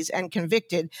 1960s and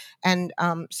convicted. And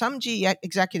some GE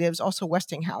executives, also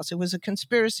Westinghouse, it was a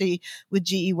conspiracy with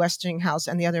GE, Westinghouse,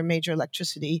 and the other major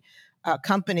electricity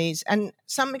companies. And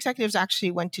some executives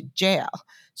actually went to jail.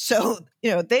 So,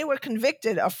 they were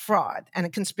convicted of fraud and a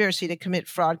conspiracy to commit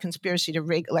fraud, conspiracy to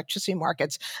rig electricity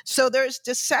markets. So there's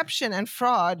deception and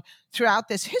fraud throughout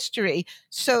this history.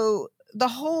 So the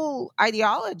whole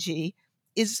ideology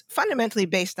is fundamentally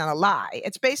based on a lie.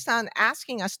 It's based on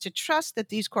asking us to trust that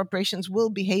these corporations will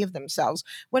behave themselves,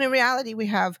 when in reality we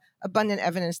have abundant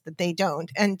evidence that they don't.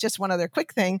 And just one other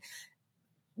quick thing,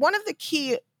 one of the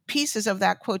key pieces of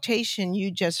that quotation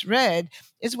you just read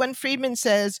is when Friedman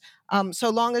says, so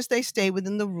long as they stay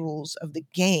within the rules of the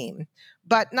game.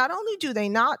 But not only do they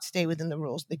not stay within the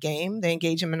rules of the game, they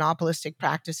engage in monopolistic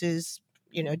practices,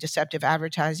 deceptive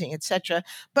advertising, etc.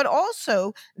 But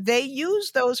also they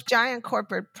use those giant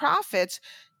corporate profits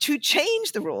to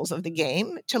change the rules of the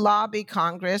game, to lobby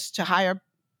Congress, to hire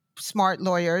smart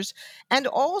lawyers, and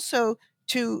also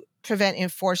to prevent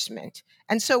enforcement.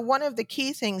 And so one of the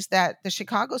key things that the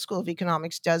Chicago School of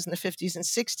Economics does in the 50s and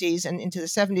 60s and into the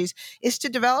 70s is to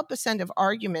develop a set of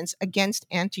arguments against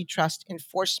antitrust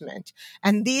enforcement.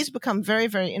 And these become very,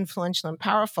 very influential and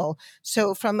powerful.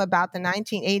 So from about the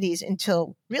 1980s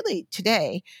until really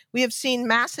today, we have seen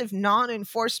massive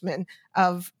non-enforcement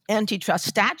of antitrust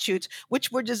statutes,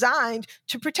 which were designed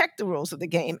to protect the rules of the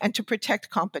game and to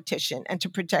protect competition and to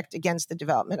protect against the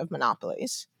development of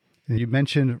monopolies. You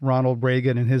mentioned Ronald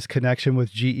Reagan and his connection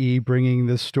with GE, bringing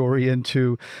this story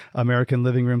into American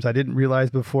living rooms. I didn't realize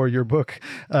before your book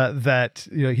that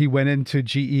he went into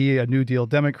GE, a New Deal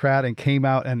Democrat, and came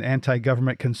out an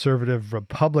anti-government conservative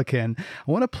Republican.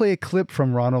 I want to play a clip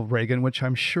from Ronald Reagan, which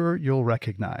I'm sure you'll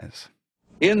recognize.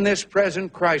 In this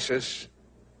present crisis,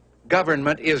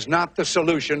 government is not the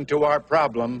solution to our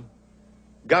problem.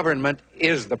 Government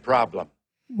is the problem.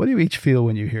 What do you each feel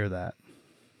when you hear that?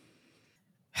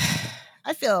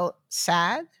 I feel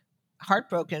sad,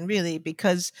 heartbroken, really,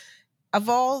 because of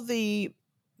all the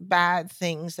bad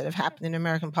things that have happened in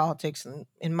American politics and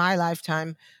in my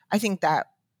lifetime, I think that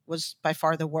was by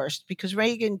far the worst because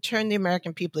Reagan turned the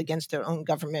American people against their own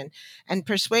government and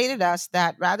persuaded us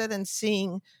that rather than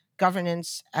seeing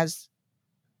governance as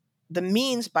the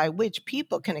means by which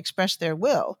people can express their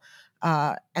will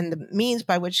and the means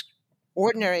by which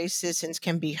ordinary citizens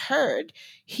can be heard,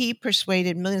 he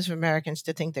persuaded millions of Americans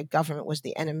to think that government was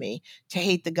the enemy, to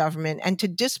hate the government, and to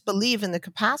disbelieve in the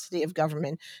capacity of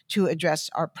government to address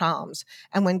our problems.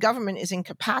 And when government is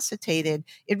incapacitated,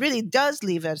 it really does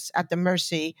leave us at the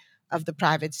mercy of the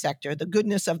private sector, the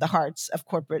goodness of the hearts of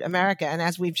corporate America. And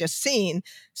as we've just seen,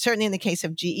 certainly in the case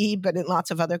of GE, but in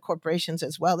lots of other corporations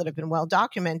as well that have been well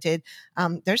documented,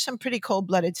 there's some pretty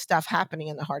cold-blooded stuff happening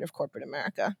in the heart of corporate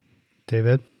America.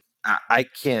 David? I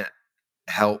can't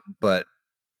help but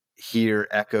hear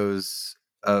echoes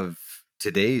of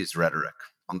today's rhetoric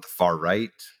on the far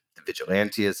right, the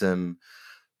vigilantism,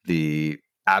 the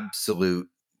absolute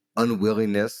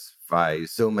unwillingness by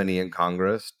so many in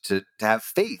Congress to have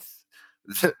faith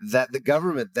that the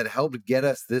government that helped get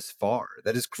us this far,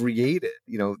 that has created,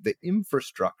 the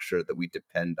infrastructure that we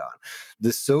depend on,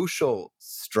 the social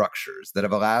structures that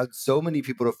have allowed so many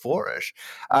people to flourish.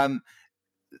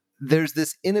 There's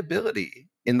this inability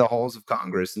in the halls of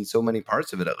Congress, in so many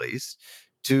parts of it at least,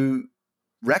 to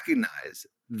recognize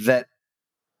that,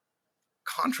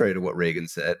 contrary to what Reagan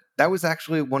said, that was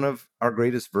actually one of our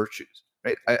greatest virtues,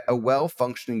 right? A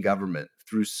well-functioning government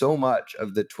through so much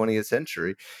of the 20th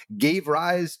century gave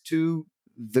rise to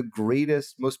the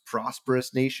greatest, most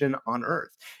prosperous nation on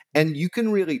earth. And you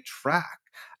can really track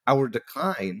our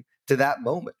decline to that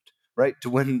moment, right? To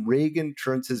when Reagan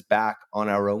turns his back on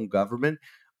our own government.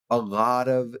 A lot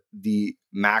of the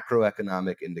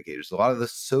macroeconomic indicators, a lot of the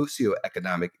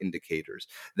socioeconomic indicators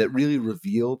that really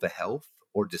reveal the health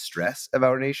or distress of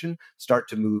our nation start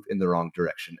to move in the wrong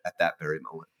direction at that very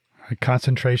moment.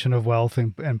 Concentration of wealth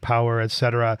and power, et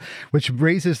cetera, which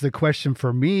raises the question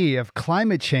for me if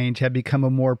climate change had become a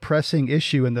more pressing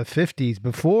issue in the 50s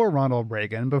before Ronald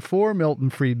Reagan, before Milton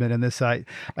Friedman, and this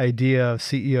idea of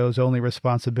CEOs' only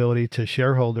responsibility to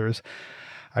shareholders.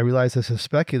 I realize this is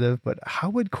speculative, but how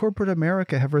would corporate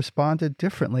America have responded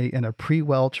differently in a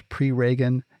pre-Welch,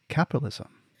 pre-Reagan capitalism?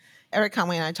 Eric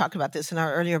Conway and I talk about this in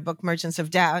our earlier book, Merchants of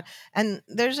Doubt. And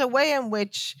there's a way in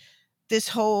which this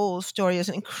whole story is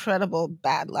an incredible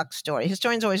bad luck story.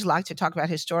 Historians always like to talk about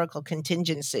historical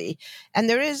contingency. And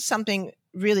there is something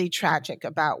really tragic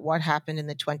about what happened in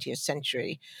the 20th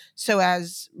century. So,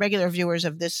 as regular viewers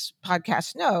of this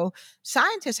podcast know,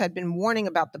 scientists had been warning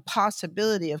about the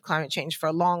possibility of climate change for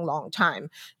a long, long time.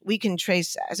 We can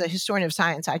trace, as a historian of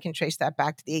science, I can trace that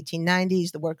back to the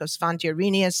 1890s, the work of Svante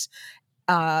Arrhenius,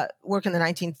 work in the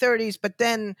 1930s, but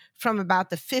then from about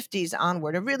the 50s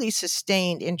onward, a really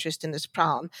sustained interest in this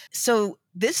problem. So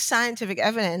this scientific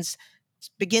evidence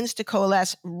begins to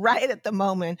coalesce right at the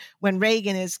moment when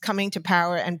Reagan is coming to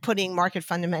power and putting market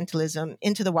fundamentalism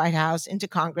into the White House, into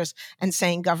Congress, and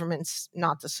saying government's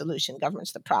not the solution,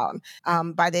 government's the problem.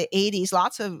 By the 80s,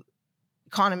 lots of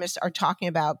economists are talking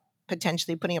about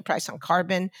potentially putting a price on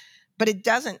carbon, but it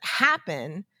doesn't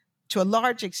happen to a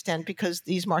large extent because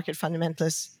these market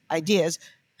fundamentalist ideas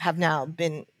have now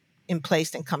been in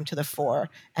place and come to the fore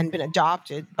and been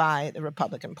adopted by the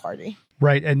Republican Party.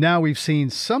 Right. And now we've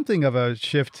seen something of a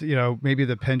shift, maybe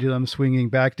the pendulum swinging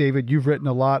back. David, you've written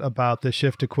a lot about the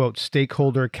shift to, quote,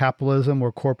 stakeholder capitalism,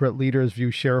 where corporate leaders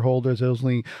view shareholders as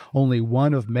only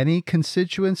one of many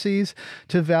constituencies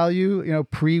to value.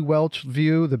 Pre-Welch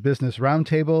view, the Business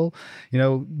Roundtable,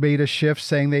 made a shift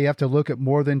saying they have to look at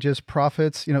more than just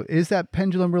profits. Is that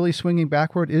pendulum really swinging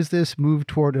backward? Is this move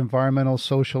toward environmental,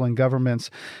 social, and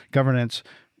governance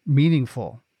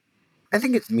meaningful? I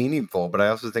think it's meaningful, but I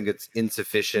also think it's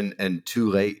insufficient and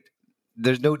too late.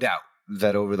 There's no doubt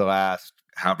that over the last,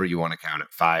 however you want to count it,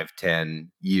 5, 10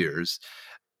 years,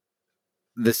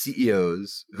 the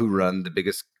CEOs who run the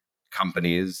biggest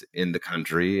companies in the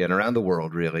country and around the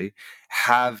world really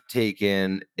have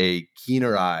taken a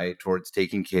keener eye towards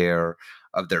taking care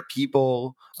of their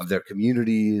people, of their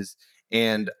communities,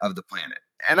 and of the planet.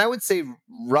 And I would say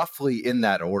roughly in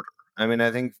that order. I mean,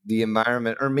 I think the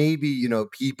environment, or maybe,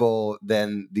 people,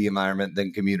 then the environment,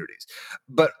 then communities.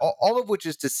 But all of which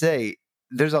is to say,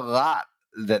 there's a lot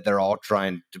that they're all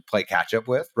trying to play catch up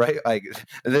with, right? Like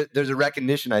there's a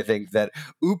recognition, I think, that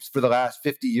oops, for the last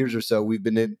 50 years or so, we've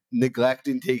been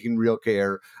neglecting taking real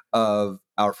care of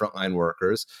our frontline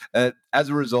workers. As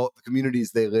a result, the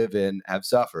communities they live in have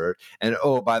suffered. And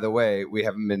oh, by the way, we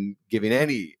haven't been giving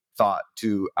any thought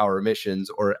to our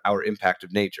emissions or our impact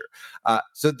of nature.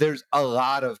 So there's a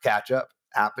lot of catch up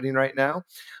happening right now.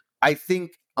 I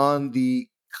think on the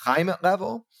climate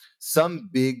level, some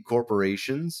big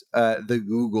corporations, the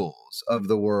Googles of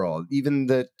the world, even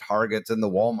the Targets and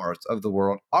the Walmarts of the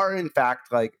world, are in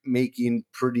fact like making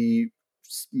pretty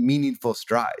meaningful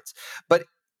strides. But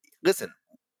listen,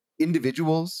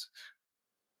 individuals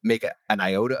make an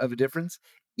iota of a difference.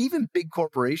 Even big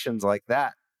corporations like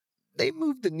that, they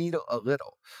move the needle a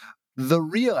little. The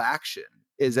real action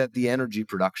is at the energy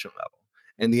production level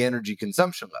and the energy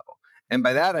consumption level. And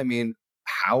by that, I mean,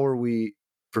 how are we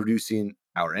producing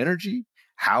our energy?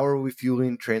 How are we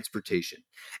fueling transportation?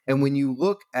 And when you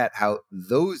look at how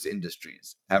those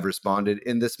industries have responded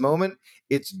in this moment,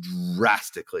 it's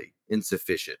drastically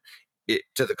insufficient.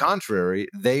 To the contrary,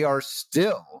 they are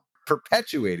still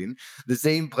perpetuating the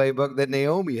same playbook that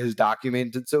Naomi has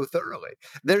documented so thoroughly.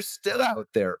 They're still out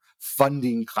there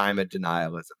funding climate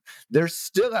denialism. They're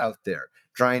still out there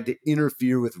trying to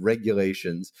interfere with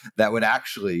regulations that would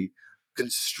actually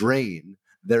constrain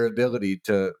their ability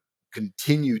to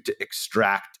continue to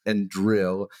extract and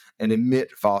drill and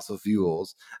emit fossil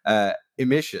fuels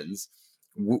emissions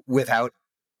without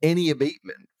any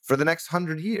abatement for the next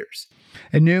 100 years.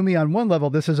 And Naomi, on one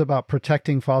level, this is about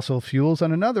protecting fossil fuels.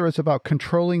 On another, it's about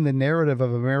controlling the narrative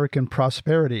of American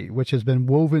prosperity, which has been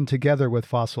woven together with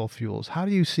fossil fuels. How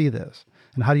do you see this?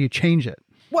 And how do you change it?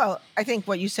 Well, I think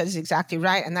what you said is exactly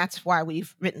right. And that's why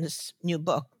we've written this new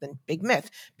book, The Big Myth,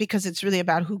 because it's really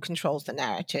about who controls the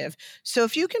narrative. So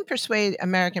if you can persuade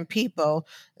American people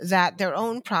that their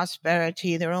own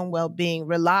prosperity, their own well-being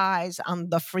relies on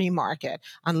the free market,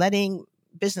 on letting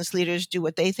business leaders do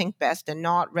what they think best and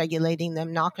not regulating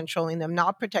them, not controlling them,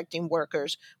 not protecting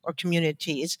workers or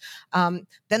communities, then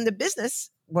the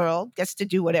business world gets to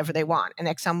do whatever they want. And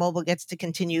ExxonMobil gets to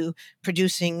continue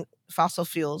producing fossil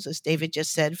fuels, as David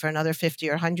just said, for another 50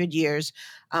 or 100 years.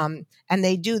 And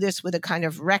they do this with a kind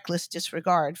of reckless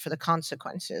disregard for the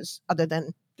consequences, other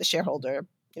than the shareholder,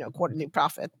 quarterly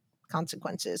profit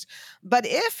consequences. But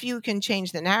if you can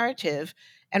change the narrative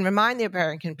and remind the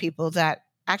American people that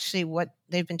actually what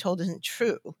they've been told isn't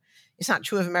true, it's not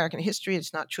true of American history,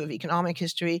 it's not true of economic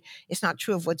history, it's not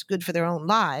true of what's good for their own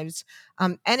lives.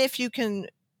 And if you can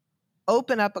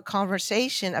open up a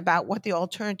conversation about what the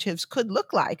alternatives could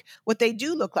look like, what they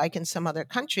do look like in some other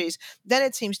countries, then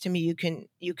it seems to me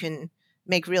you can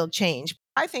make real change.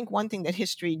 I think one thing that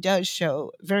history does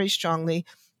show very strongly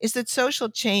is that social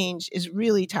change is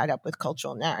really tied up with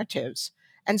cultural narratives.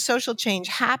 And social change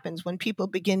happens when people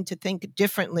begin to think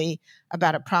differently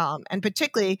about a problem, and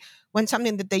particularly when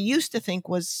something that they used to think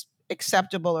was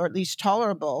acceptable or at least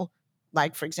tolerable,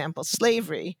 like, for example,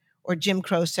 slavery or Jim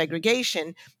Crow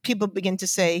segregation, people begin to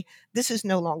say, this is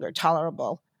no longer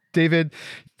tolerable. David,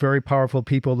 very powerful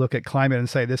people look at climate and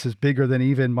say, this is bigger than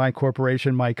even my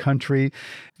corporation, my country.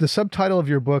 The subtitle of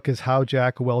your book is How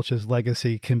Jack Welch's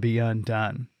Legacy Can Be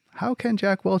Undone. How can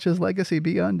Jack Welch's legacy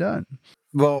be undone?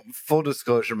 Well, full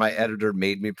disclosure, my editor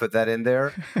made me put that in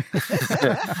there.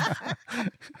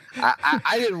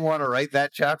 I didn't want to write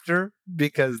that chapter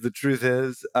because the truth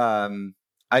is, I'm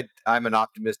an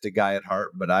optimistic guy at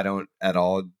heart, but I don't at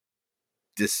all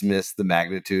dismiss the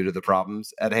magnitude of the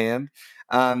problems at hand.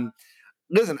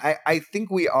 Listen, I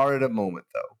think we are at a moment,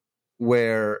 though,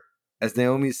 where, as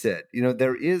Naomi said,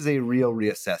 there is a real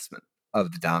reassessment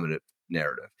of the dominant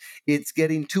narrative. It's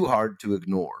getting too hard to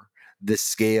ignore the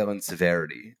scale and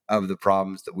severity of the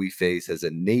problems that we face as a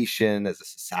nation, as a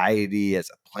society, as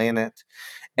a planet.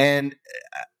 And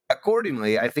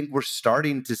accordingly, I think we're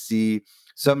starting to see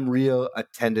some real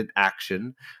attendant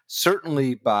action,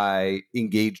 certainly by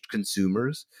engaged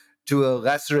consumers, to a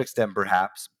lesser extent,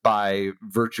 perhaps, by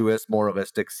virtuous,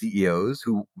 moralistic CEOs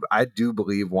who I do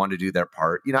believe want to do their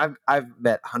part. I've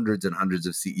met hundreds and hundreds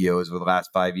of CEOs over the last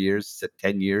 5 years,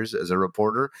 10 years as a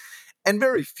reporter, and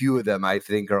very few of them, I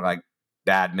think, are like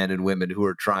bad men and women who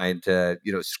are trying to,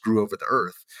 screw over the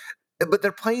earth. But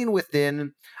they're playing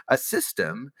within a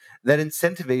system that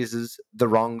incentivizes the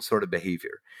wrong sort of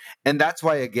behavior. And that's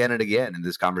why, again and again, in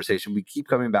this conversation, we keep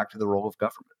coming back to the role of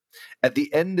government. At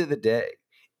the end of the day,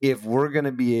 if we're going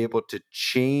to be able to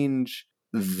change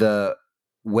the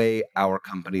way our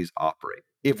companies operate,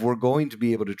 if we're going to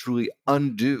be able to truly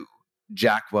undo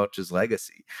Jack Welch's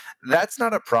legacy, that's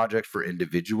not a project for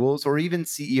individuals or even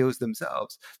CEOs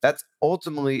themselves. That's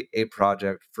ultimately a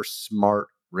project for smart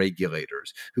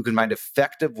regulators who can find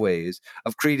effective ways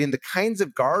of creating the kinds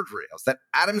of guardrails that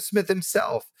Adam Smith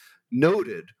himself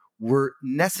noted were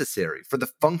necessary for the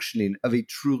functioning of a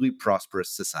truly prosperous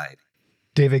society.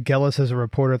 David Gellis is a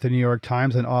reporter at the New York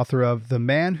Times and author of The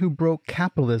Man Who Broke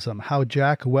Capitalism, How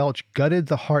Jack Welch Gutted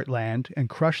the Heartland and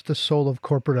Crushed the Soul of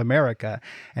Corporate America,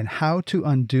 and How to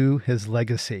Undo His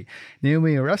Legacy.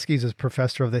 Naomi Oreskes is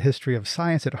professor of the history of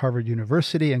science at Harvard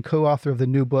University and co-author of the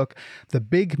new book, The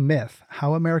Big Myth,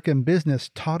 How American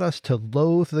Business Taught Us to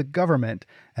Loathe the Government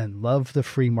and Love the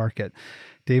Free Market.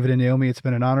 David and Naomi, it's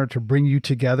been an honor to bring you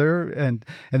together and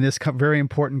in this very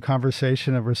important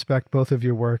conversation. I respect both of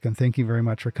your work, and thank you very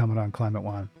much for coming on Climate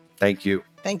One. Thank you.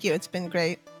 Thank you. It's been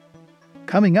great.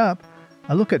 Coming up,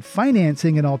 a look at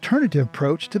financing an alternative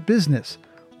approach to business,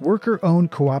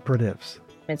 worker-owned cooperatives.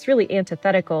 It's really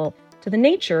antithetical to the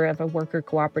nature of a worker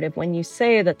cooperative when you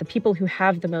say that the people who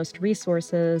have the most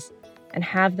resources and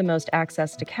have the most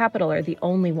access to capital are the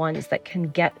only ones that can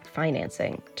get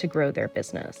financing to grow their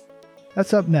business.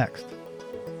 That's up next.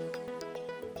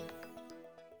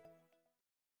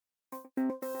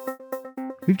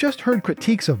 We've just heard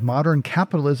critiques of modern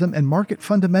capitalism and market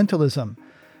fundamentalism.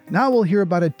 Now we'll hear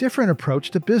about a different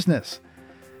approach to business.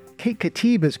 Kate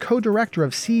Khatib is co-director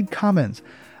of Seed Commons,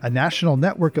 a national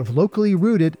network of locally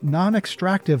rooted,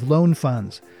 non-extractive loan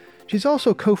funds. She's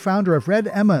also co-founder of Red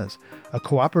Emma's, a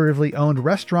cooperatively owned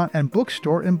restaurant and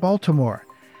bookstore in Baltimore.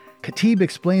 Khatib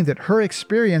explained that her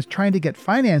experience trying to get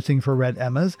financing for Red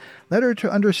Emma's led her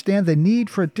to understand the need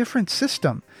for a different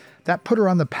system. That put her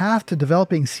on the path to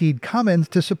developing Seed Commons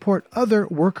to support other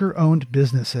worker-owned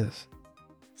businesses.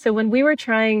 So when we were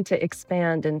trying to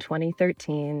expand in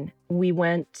 2013, we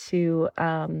went to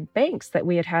banks that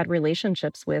we had had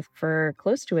relationships with for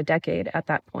close to a decade at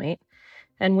that point.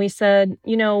 And we said,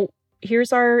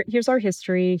 here's our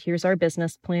history, here's our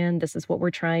business plan, this is what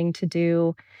we're trying to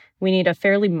do. We need a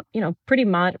fairly, pretty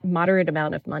moderate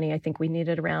amount of money. I think we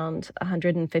needed around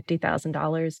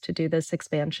 $150,000 to do this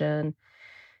expansion.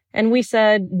 And we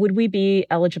said, would we be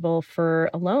eligible for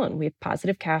a loan? We have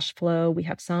positive cash flow. We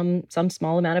have some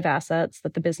small amount of assets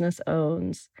that the business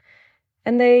owns.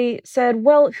 And they said,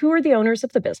 well, who are the owners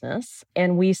of the business?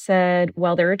 And we said,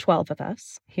 well, there are 12 of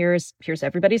us. Here's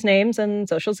everybody's names and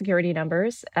social security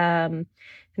numbers. And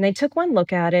they took one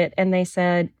look at it and they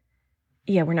said,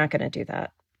 yeah, we're not going to do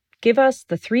that. Give us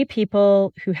the 3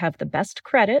 people who have the best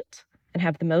credit and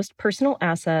have the most personal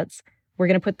assets. We're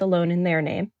going to put the loan in their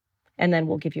name, and then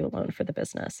we'll give you a loan for the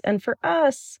business. And for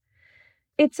us,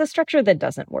 it's a structure that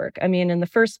doesn't work. I mean, in the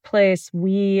first place,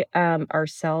 we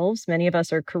ourselves, many of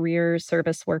us are career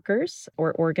service workers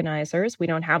or organizers. We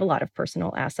don't have a lot of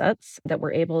personal assets that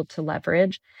we're able to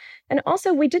leverage. And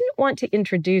also, we didn't want to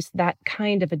introduce that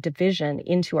kind of a division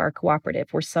into our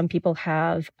cooperative where some people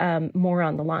have more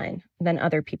on the line than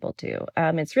other people do.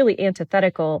 It's really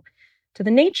antithetical to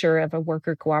the nature of a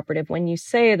worker cooperative when you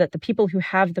say that the people who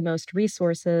have the most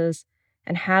resources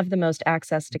and have the most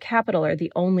access to capital are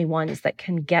the only ones that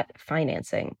can get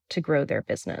financing to grow their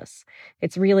business.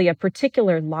 It's really a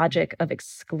particular logic of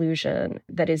exclusion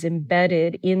that is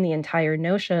embedded in the entire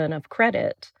notion of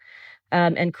credit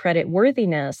and credit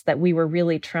worthiness that we were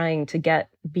really trying to get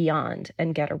beyond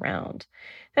and get around.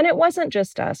 And it wasn't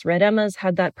just us. Red Emma's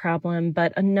had that problem,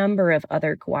 but a number of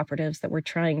other cooperatives that were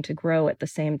trying to grow at the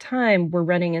same time were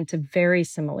running into very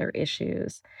similar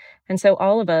issues. And so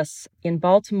all of us in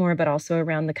Baltimore, but also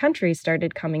around the country,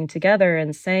 started coming together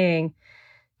and saying,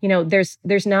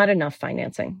 there's not enough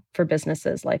financing for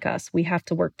businesses like us. We have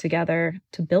to work together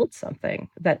to build something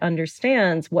that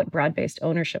understands what broad-based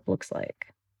ownership looks like.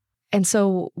 And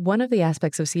so one of the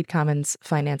aspects of Seed Commons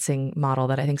financing model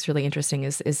that I think is really interesting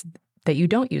is that you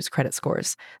don't use credit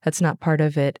scores. That's not part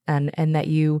of it. And that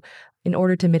you, in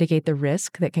order to mitigate the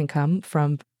risk that can come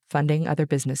from funding other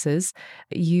businesses,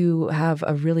 you have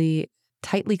a really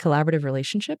tightly collaborative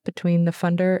relationship between the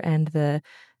funder and the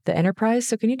enterprise.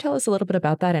 So can you tell us a little bit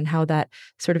about that and how that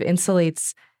sort of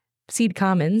insulates Seed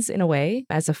Commons in a way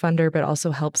as a funder, but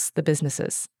also helps the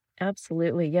businesses?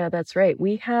 Absolutely. Yeah, that's right.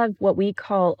 We have what we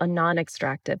call a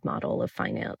non-extractive model of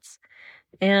finance.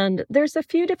 And there's a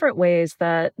few different ways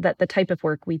that the type of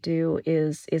work we do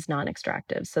is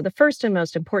non-extractive. So the first and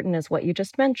most important is what you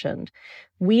just mentioned.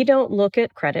 We don't look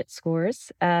at credit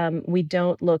scores. We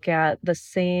don't look at the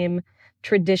same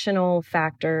traditional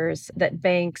factors that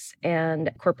banks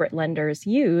and corporate lenders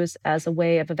use as a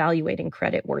way of evaluating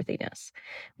credit worthiness.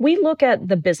 We look at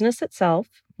the business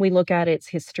itself. We look at its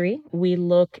history. We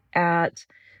look at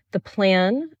the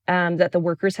plan that the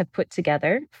workers have put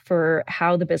together for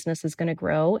how the business is going to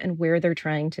grow and where they're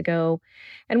trying to go.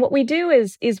 And what we do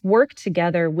is work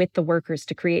together with the workers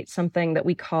to create something that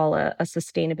we call a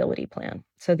sustainability plan.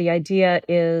 So the idea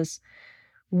is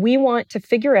we want to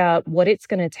figure out what it's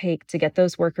going to take to get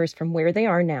those workers from where they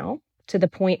are now to the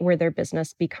point where their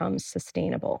business becomes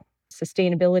sustainable.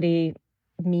 Sustainability,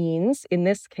 means, in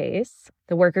this case,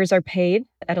 the workers are paid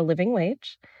at a living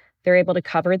wage. They're able to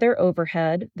cover their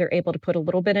overhead. They're able to put a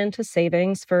little bit into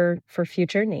savings for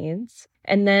future needs.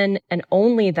 And then, and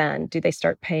only then, do they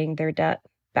start paying their debt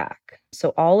back.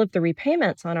 So all of the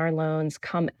repayments on our loans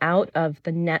come out of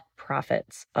the net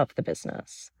profits of the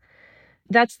business.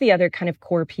 That's the other kind of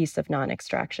core piece of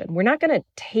non-extraction. We're not going to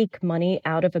take money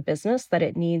out of a business that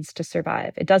it needs to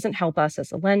survive. It doesn't help us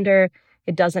as a lender.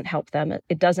 It doesn't help them.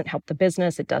 It doesn't help the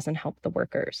business. It doesn't help the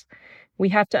workers. We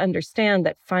have to understand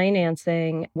that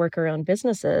financing worker-owned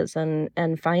businesses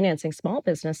and financing small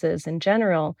businesses in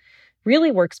general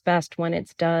really works best when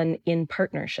it's done in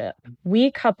partnership. We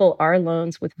couple our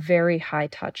loans with very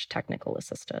high-touch technical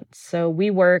assistance. So we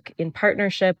work in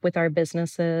partnership with our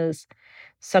businesses.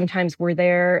 Sometimes we're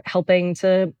there helping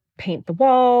to paint the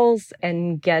walls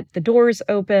and get the doors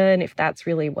open if that's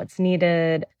really what's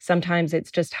needed. Sometimes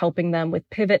it's just helping them with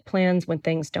pivot plans when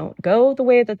things don't go the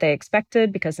way that they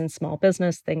expected, because in small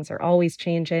business, things are always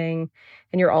changing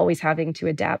and you're always having to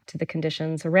adapt to the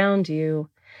conditions around you.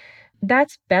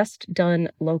 That's best done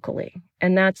locally.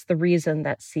 And that's the reason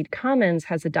that Seed Commons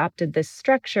has adopted this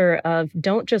structure of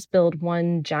don't just build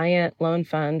one giant loan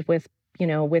fund with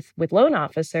loan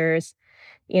officers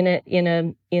in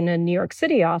a New York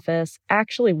City office,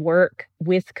 actually work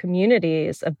with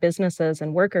communities of businesses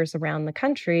and workers around the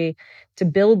country to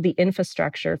build the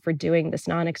infrastructure for doing this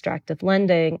non-extractive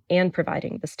lending and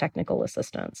providing this technical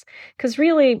assistance. Because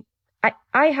really,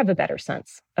 I have a better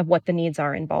sense of what the needs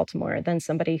are in Baltimore than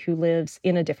somebody who lives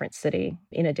in a different city,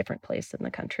 in a different place in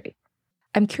the country.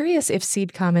 I'm curious if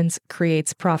Seed Commons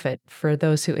creates profit for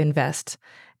those who invest.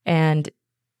 And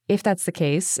if that's the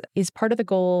case, is part of the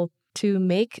goal to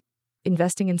make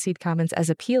investing in Seed Commons as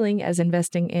appealing as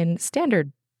investing in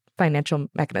standard financial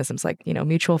mechanisms like,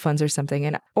 mutual funds or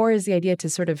something? Or is the idea to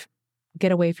sort of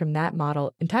get away from that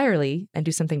model entirely and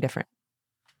do something different?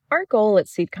 Our goal at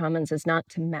Seed Commons is not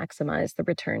to maximize the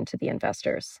return to the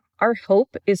investors. Our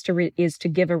hope is to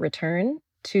give a return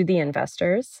to the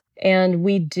investors, and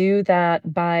we do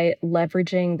that by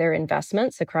leveraging their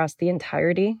investments across the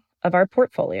entirety of our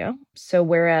portfolio. So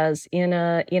whereas in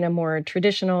a more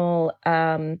traditional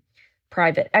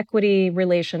private equity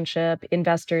relationship,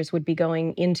 investors would be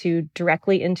going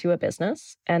directly into a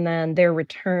business, and then their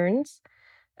returns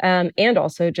and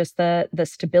also just the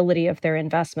stability of their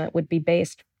investment would be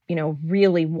based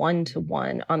really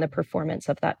one-to-one on the performance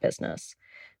of that business.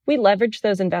 We leverage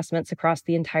those investments across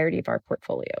the entirety of our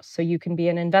portfolio. So you can be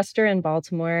an investor in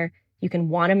Baltimore. You can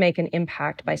want to make an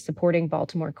impact by supporting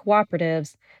Baltimore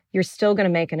cooperatives. You're still going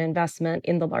to make an investment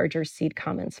in the larger Seed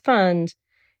Commons fund.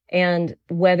 And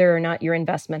whether or not your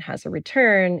investment has a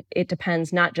return, it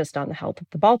depends not just on the health of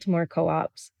the Baltimore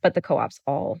co-ops, but the co-ops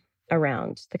all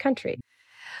around the country.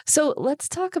 So let's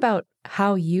talk about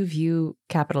how you view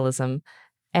capitalism.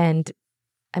 And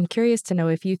I'm curious to know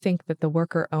if you think that the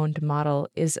worker-owned model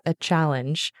is a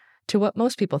challenge to what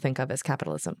most people think of as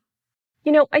capitalism.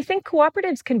 I think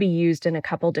cooperatives can be used in a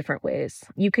couple different ways.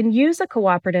 You can use a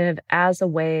cooperative as a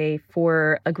way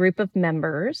for a group of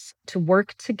members to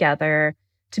work together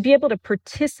to be able to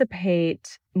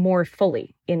participate more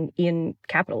fully in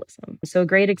capitalism. So a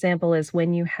great example is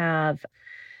when you have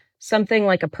something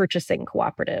like a purchasing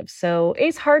cooperative. So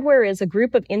Ace Hardware is a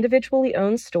group of individually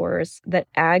owned stores that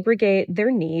aggregate their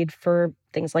need for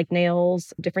things like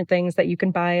nails, different things that you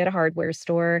can buy at a hardware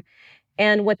store.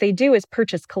 And what they do is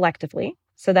purchase collectively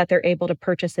so that they're able to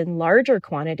purchase in larger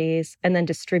quantities and then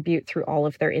distribute through all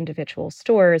of their individual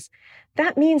stores.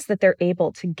 That means that they're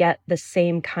able to get the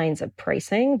same kinds of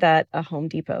pricing that a Home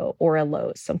Depot or a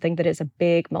Lowe's, something that is a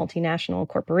big multinational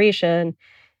corporation,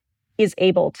 is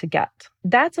able to get.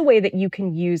 That's a way that you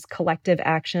can use collective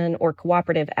action or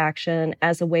cooperative action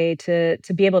as a way to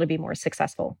be able to be more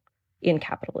successful in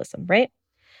capitalism, right?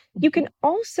 You can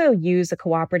also use a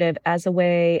cooperative as a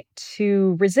way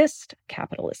to resist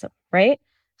capitalism, right?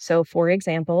 So, for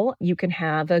example, you can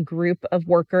have a group of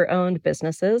worker-owned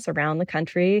businesses around the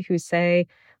country who say,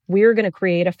 we're going to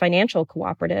create a financial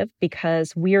cooperative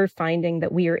because we're finding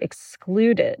that we are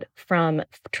excluded from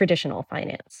traditional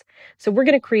finance. So we're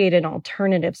going to create an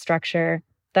alternative structure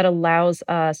that allows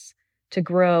us to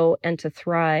grow and to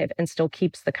thrive and still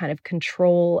keeps the kind of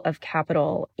control of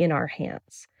capital in our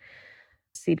hands.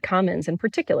 Seed Commons in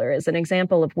particular is an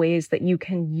example of ways that you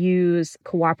can use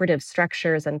cooperative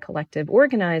structures and collective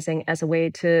organizing as a way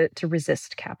to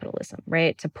resist capitalism,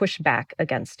 right? To push back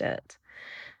against it.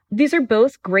 These are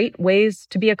both great ways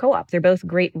to be a co-op. They're both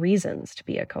great reasons to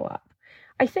be a co-op.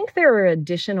 I think there are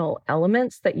additional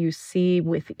elements that you see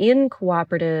within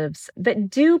cooperatives that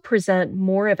do present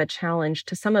more of a challenge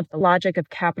to some of the logic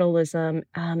of capitalism,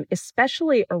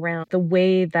 especially around the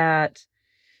way that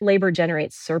labor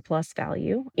generates surplus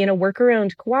value. In a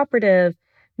worker-owned cooperative,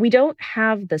 we don't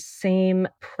have the same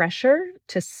pressure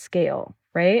to scale,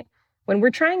 right? When we're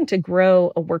trying to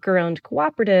grow a worker-owned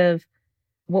cooperative,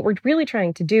 what we're really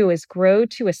trying to do is grow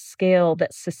to a scale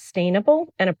that's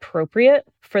sustainable and appropriate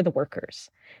for the workers,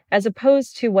 as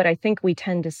opposed to what I think we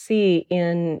tend to see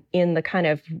in the kind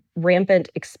of rampant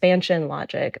expansion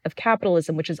logic of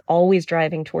capitalism, which is always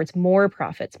driving towards more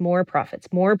profits, more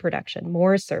production,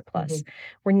 more surplus. Mm-hmm.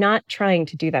 We're not trying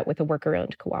to do that with a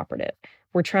worker-owned cooperative.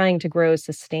 We're trying to grow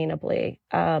sustainably.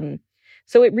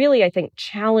 So it really, I think,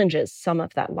 challenges some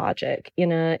of that logic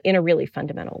in a really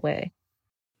fundamental way.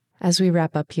 As we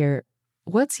wrap up here,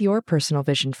 what's your personal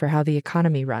vision for how the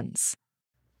economy runs?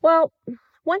 Well,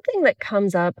 one thing that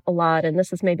comes up a lot, and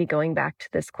this is maybe going back to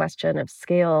this question of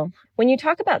scale, when you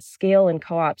talk about scale in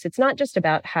co-ops, it's not just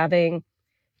about having,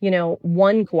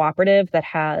 one cooperative that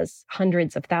has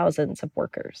hundreds of thousands of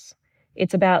workers.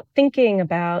 It's about thinking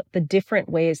about the different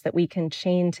ways that we can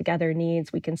chain together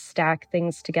needs, we can stack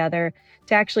things together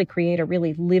to actually create a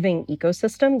really living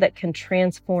ecosystem that can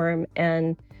transform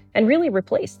and really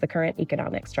replace the current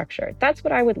economic structure. That's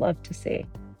what I would love to see.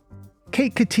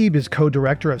 Kate Khatib is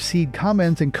co-director of Seed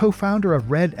Commons and co-founder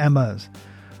of Red Emmas.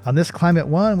 On this Climate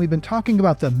One, we've been talking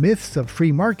about the myths of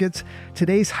free markets,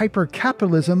 today's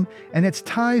hyper-capitalism, and its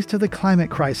ties to the climate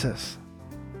crisis.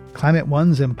 Climate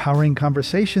One's empowering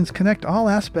conversations connect all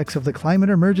aspects of the climate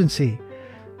emergency.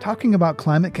 Talking about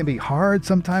climate can be hard,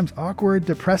 sometimes awkward,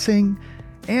 depressing,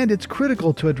 and it's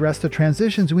critical to address the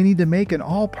transitions we need to make in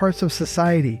all parts of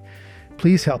society.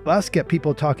 Please help us get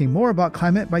people talking more about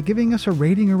climate by giving us a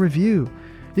rating or review.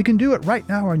 You can do it right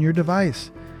now on your device.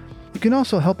 You can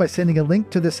also help by sending a link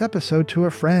to this episode to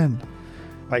a friend.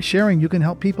 By sharing, you can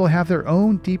help people have their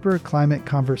own deeper climate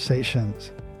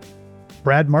conversations.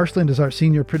 Brad Marshland is our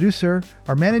senior producer.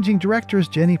 Our managing director is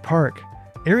Jenny Park.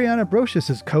 Ariana Brocious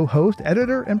is co-host,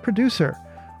 editor, and producer.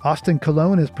 Austin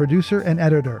Colon is producer and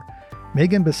editor.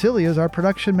 Megan Basilia is our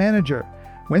production manager.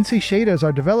 Wency Shada is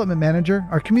our development manager.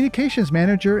 Our communications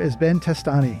manager is Ben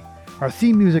Testani. Our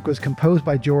theme music was composed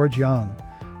by George Young.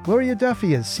 Gloria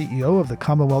Duffy is CEO of the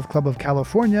Commonwealth Club of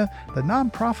California, the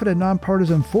nonprofit and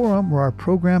nonpartisan forum where our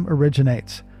program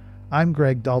originates. I'm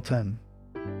Greg Dalton.